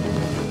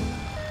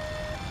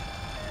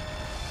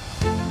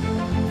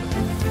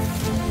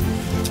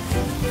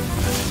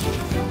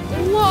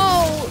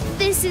 Whoa,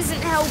 this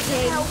isn't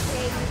helping.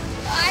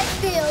 I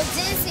feel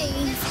dizzy.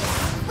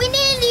 We're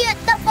nearly at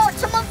the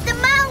bottom of the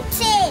mountain.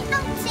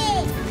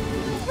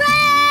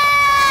 Run!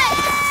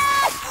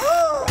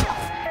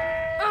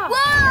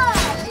 Whoa!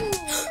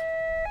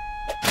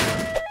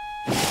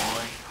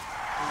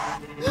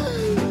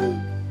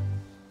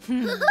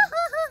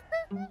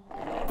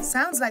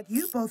 Sounds like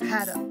you both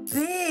had a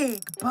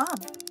big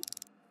bump.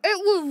 It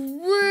was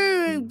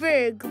really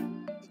big.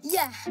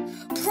 Yeah,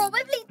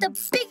 probably the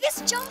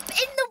biggest jump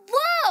in the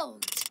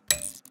world.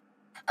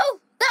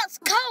 Oh, that's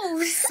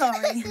cold.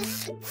 Sorry.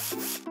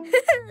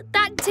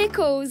 That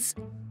tickles.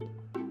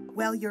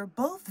 Well, you're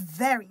both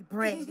very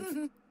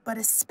brave, but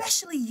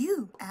especially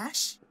you,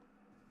 Ash.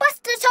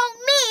 Buster told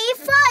me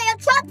fire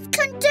traps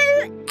can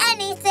do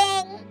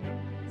anything.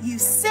 You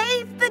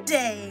saved the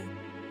day.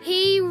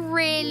 He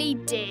really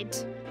did.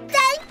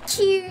 Thank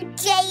you,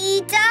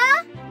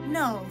 Jada.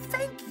 No,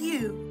 thank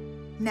you.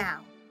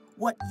 Now,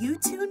 what you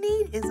two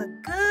need is a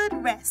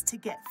good rest to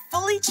get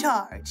fully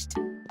charged.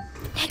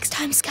 Next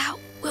time, Scout,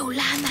 we'll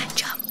land that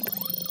jump.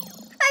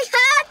 I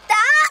heard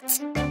that.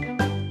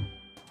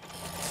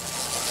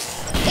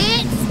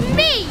 It's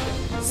me,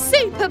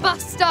 Super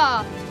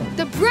Buster,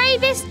 the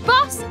bravest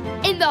boss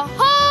in the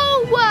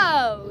whole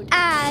world.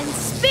 And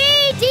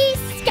Speedy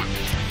Scout,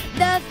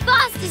 the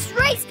fastest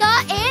race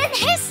car in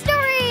history.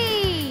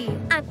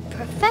 And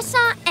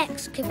Professor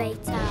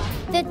Excavator,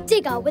 the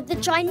digger with the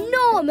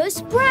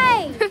ginormous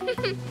brain.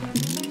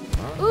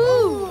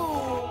 Ooh.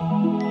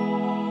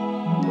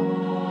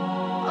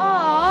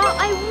 Oh,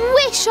 I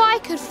wish I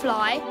could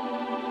fly,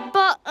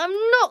 but I'm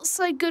not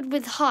so good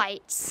with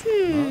heights.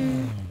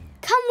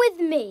 Come with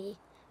me.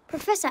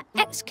 Professor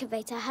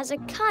Excavator has a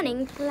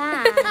cunning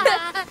plan.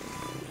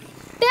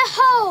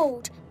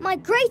 Behold, my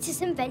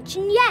greatest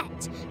invention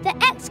yet, the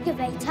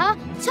Excavator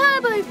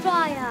Turbo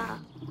Flyer.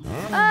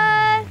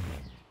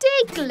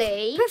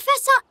 Diggly?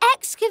 Professor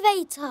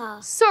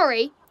Excavator.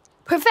 Sorry,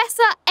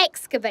 Professor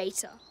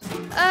Excavator.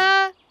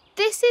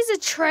 This is a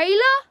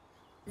trailer?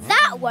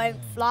 That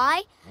won't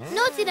fly.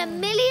 Not in a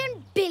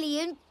million,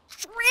 billion,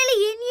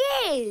 trillion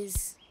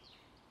years.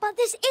 But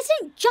this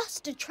isn't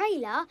just a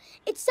trailer.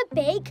 It's a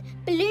big,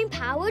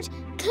 balloon-powered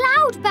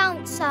cloud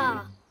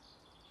bouncer.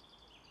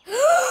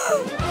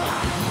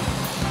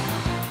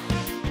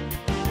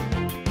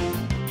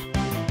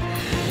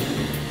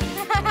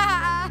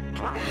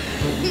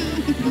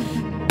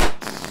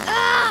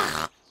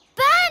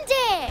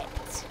 Bandit!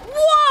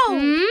 Whoa!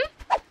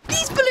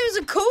 These balloons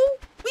are cool.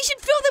 We should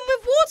fill them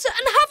with water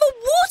and have a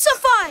water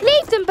fight.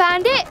 Leave them,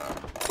 Bandit.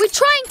 We're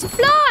trying to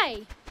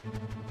fly.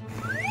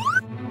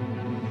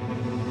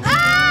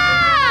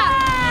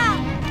 Ah!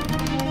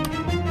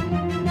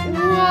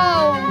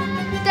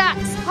 Whoa,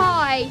 that's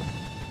high.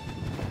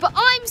 But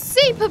I'm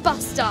Super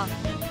Buster.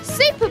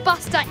 Super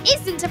Buster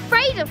isn't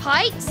afraid of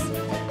heights.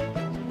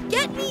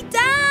 Get me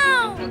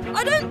down.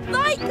 I don't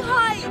like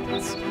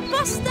heights.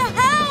 Buster,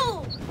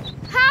 help.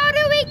 How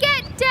do we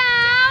get down?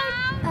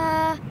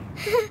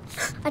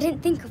 I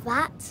didn't think of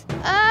that.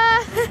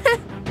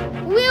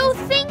 We'll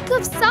think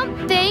of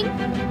something.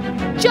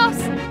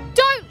 Just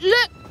don't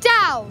look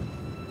down.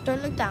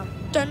 Don't look down.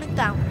 Don't look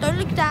down. Don't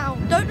look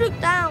down. Don't look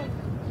down.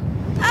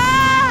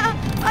 Ah!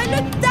 I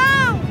looked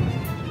down.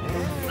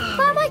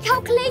 By my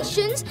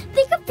calculations,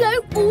 they can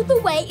float all the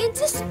way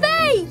into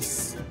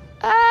space.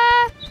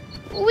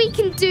 We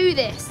can do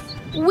this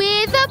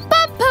with a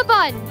bumper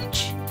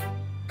bunch.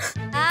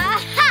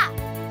 Aha!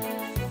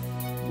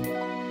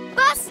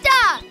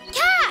 Buster,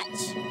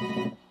 catch!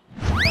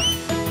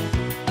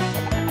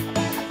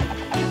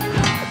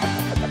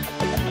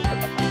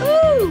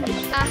 Ooh!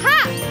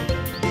 Aha!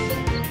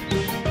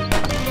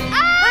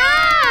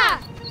 Ah!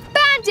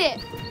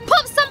 Bandit,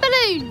 pop some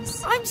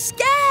balloons. I'm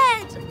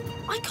scared.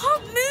 I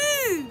can't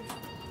move.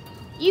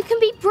 You can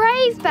be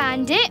brave,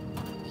 Bandit.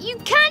 You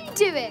can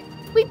do it.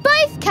 We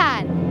both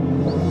can.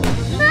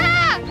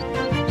 Ah!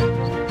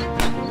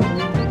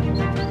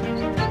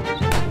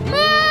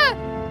 Ah!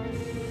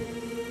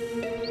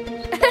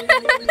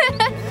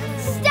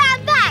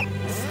 Stand back!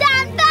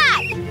 Stand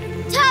back!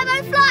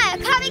 Turbo Flyer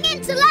coming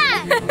in to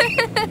land!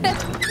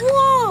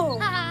 Whoa!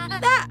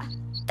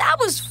 That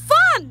was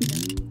fun.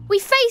 We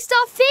faced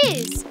our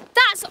fears.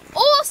 That's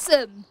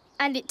awesome.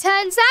 And it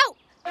turns out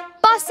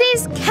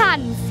buses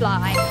can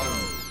fly.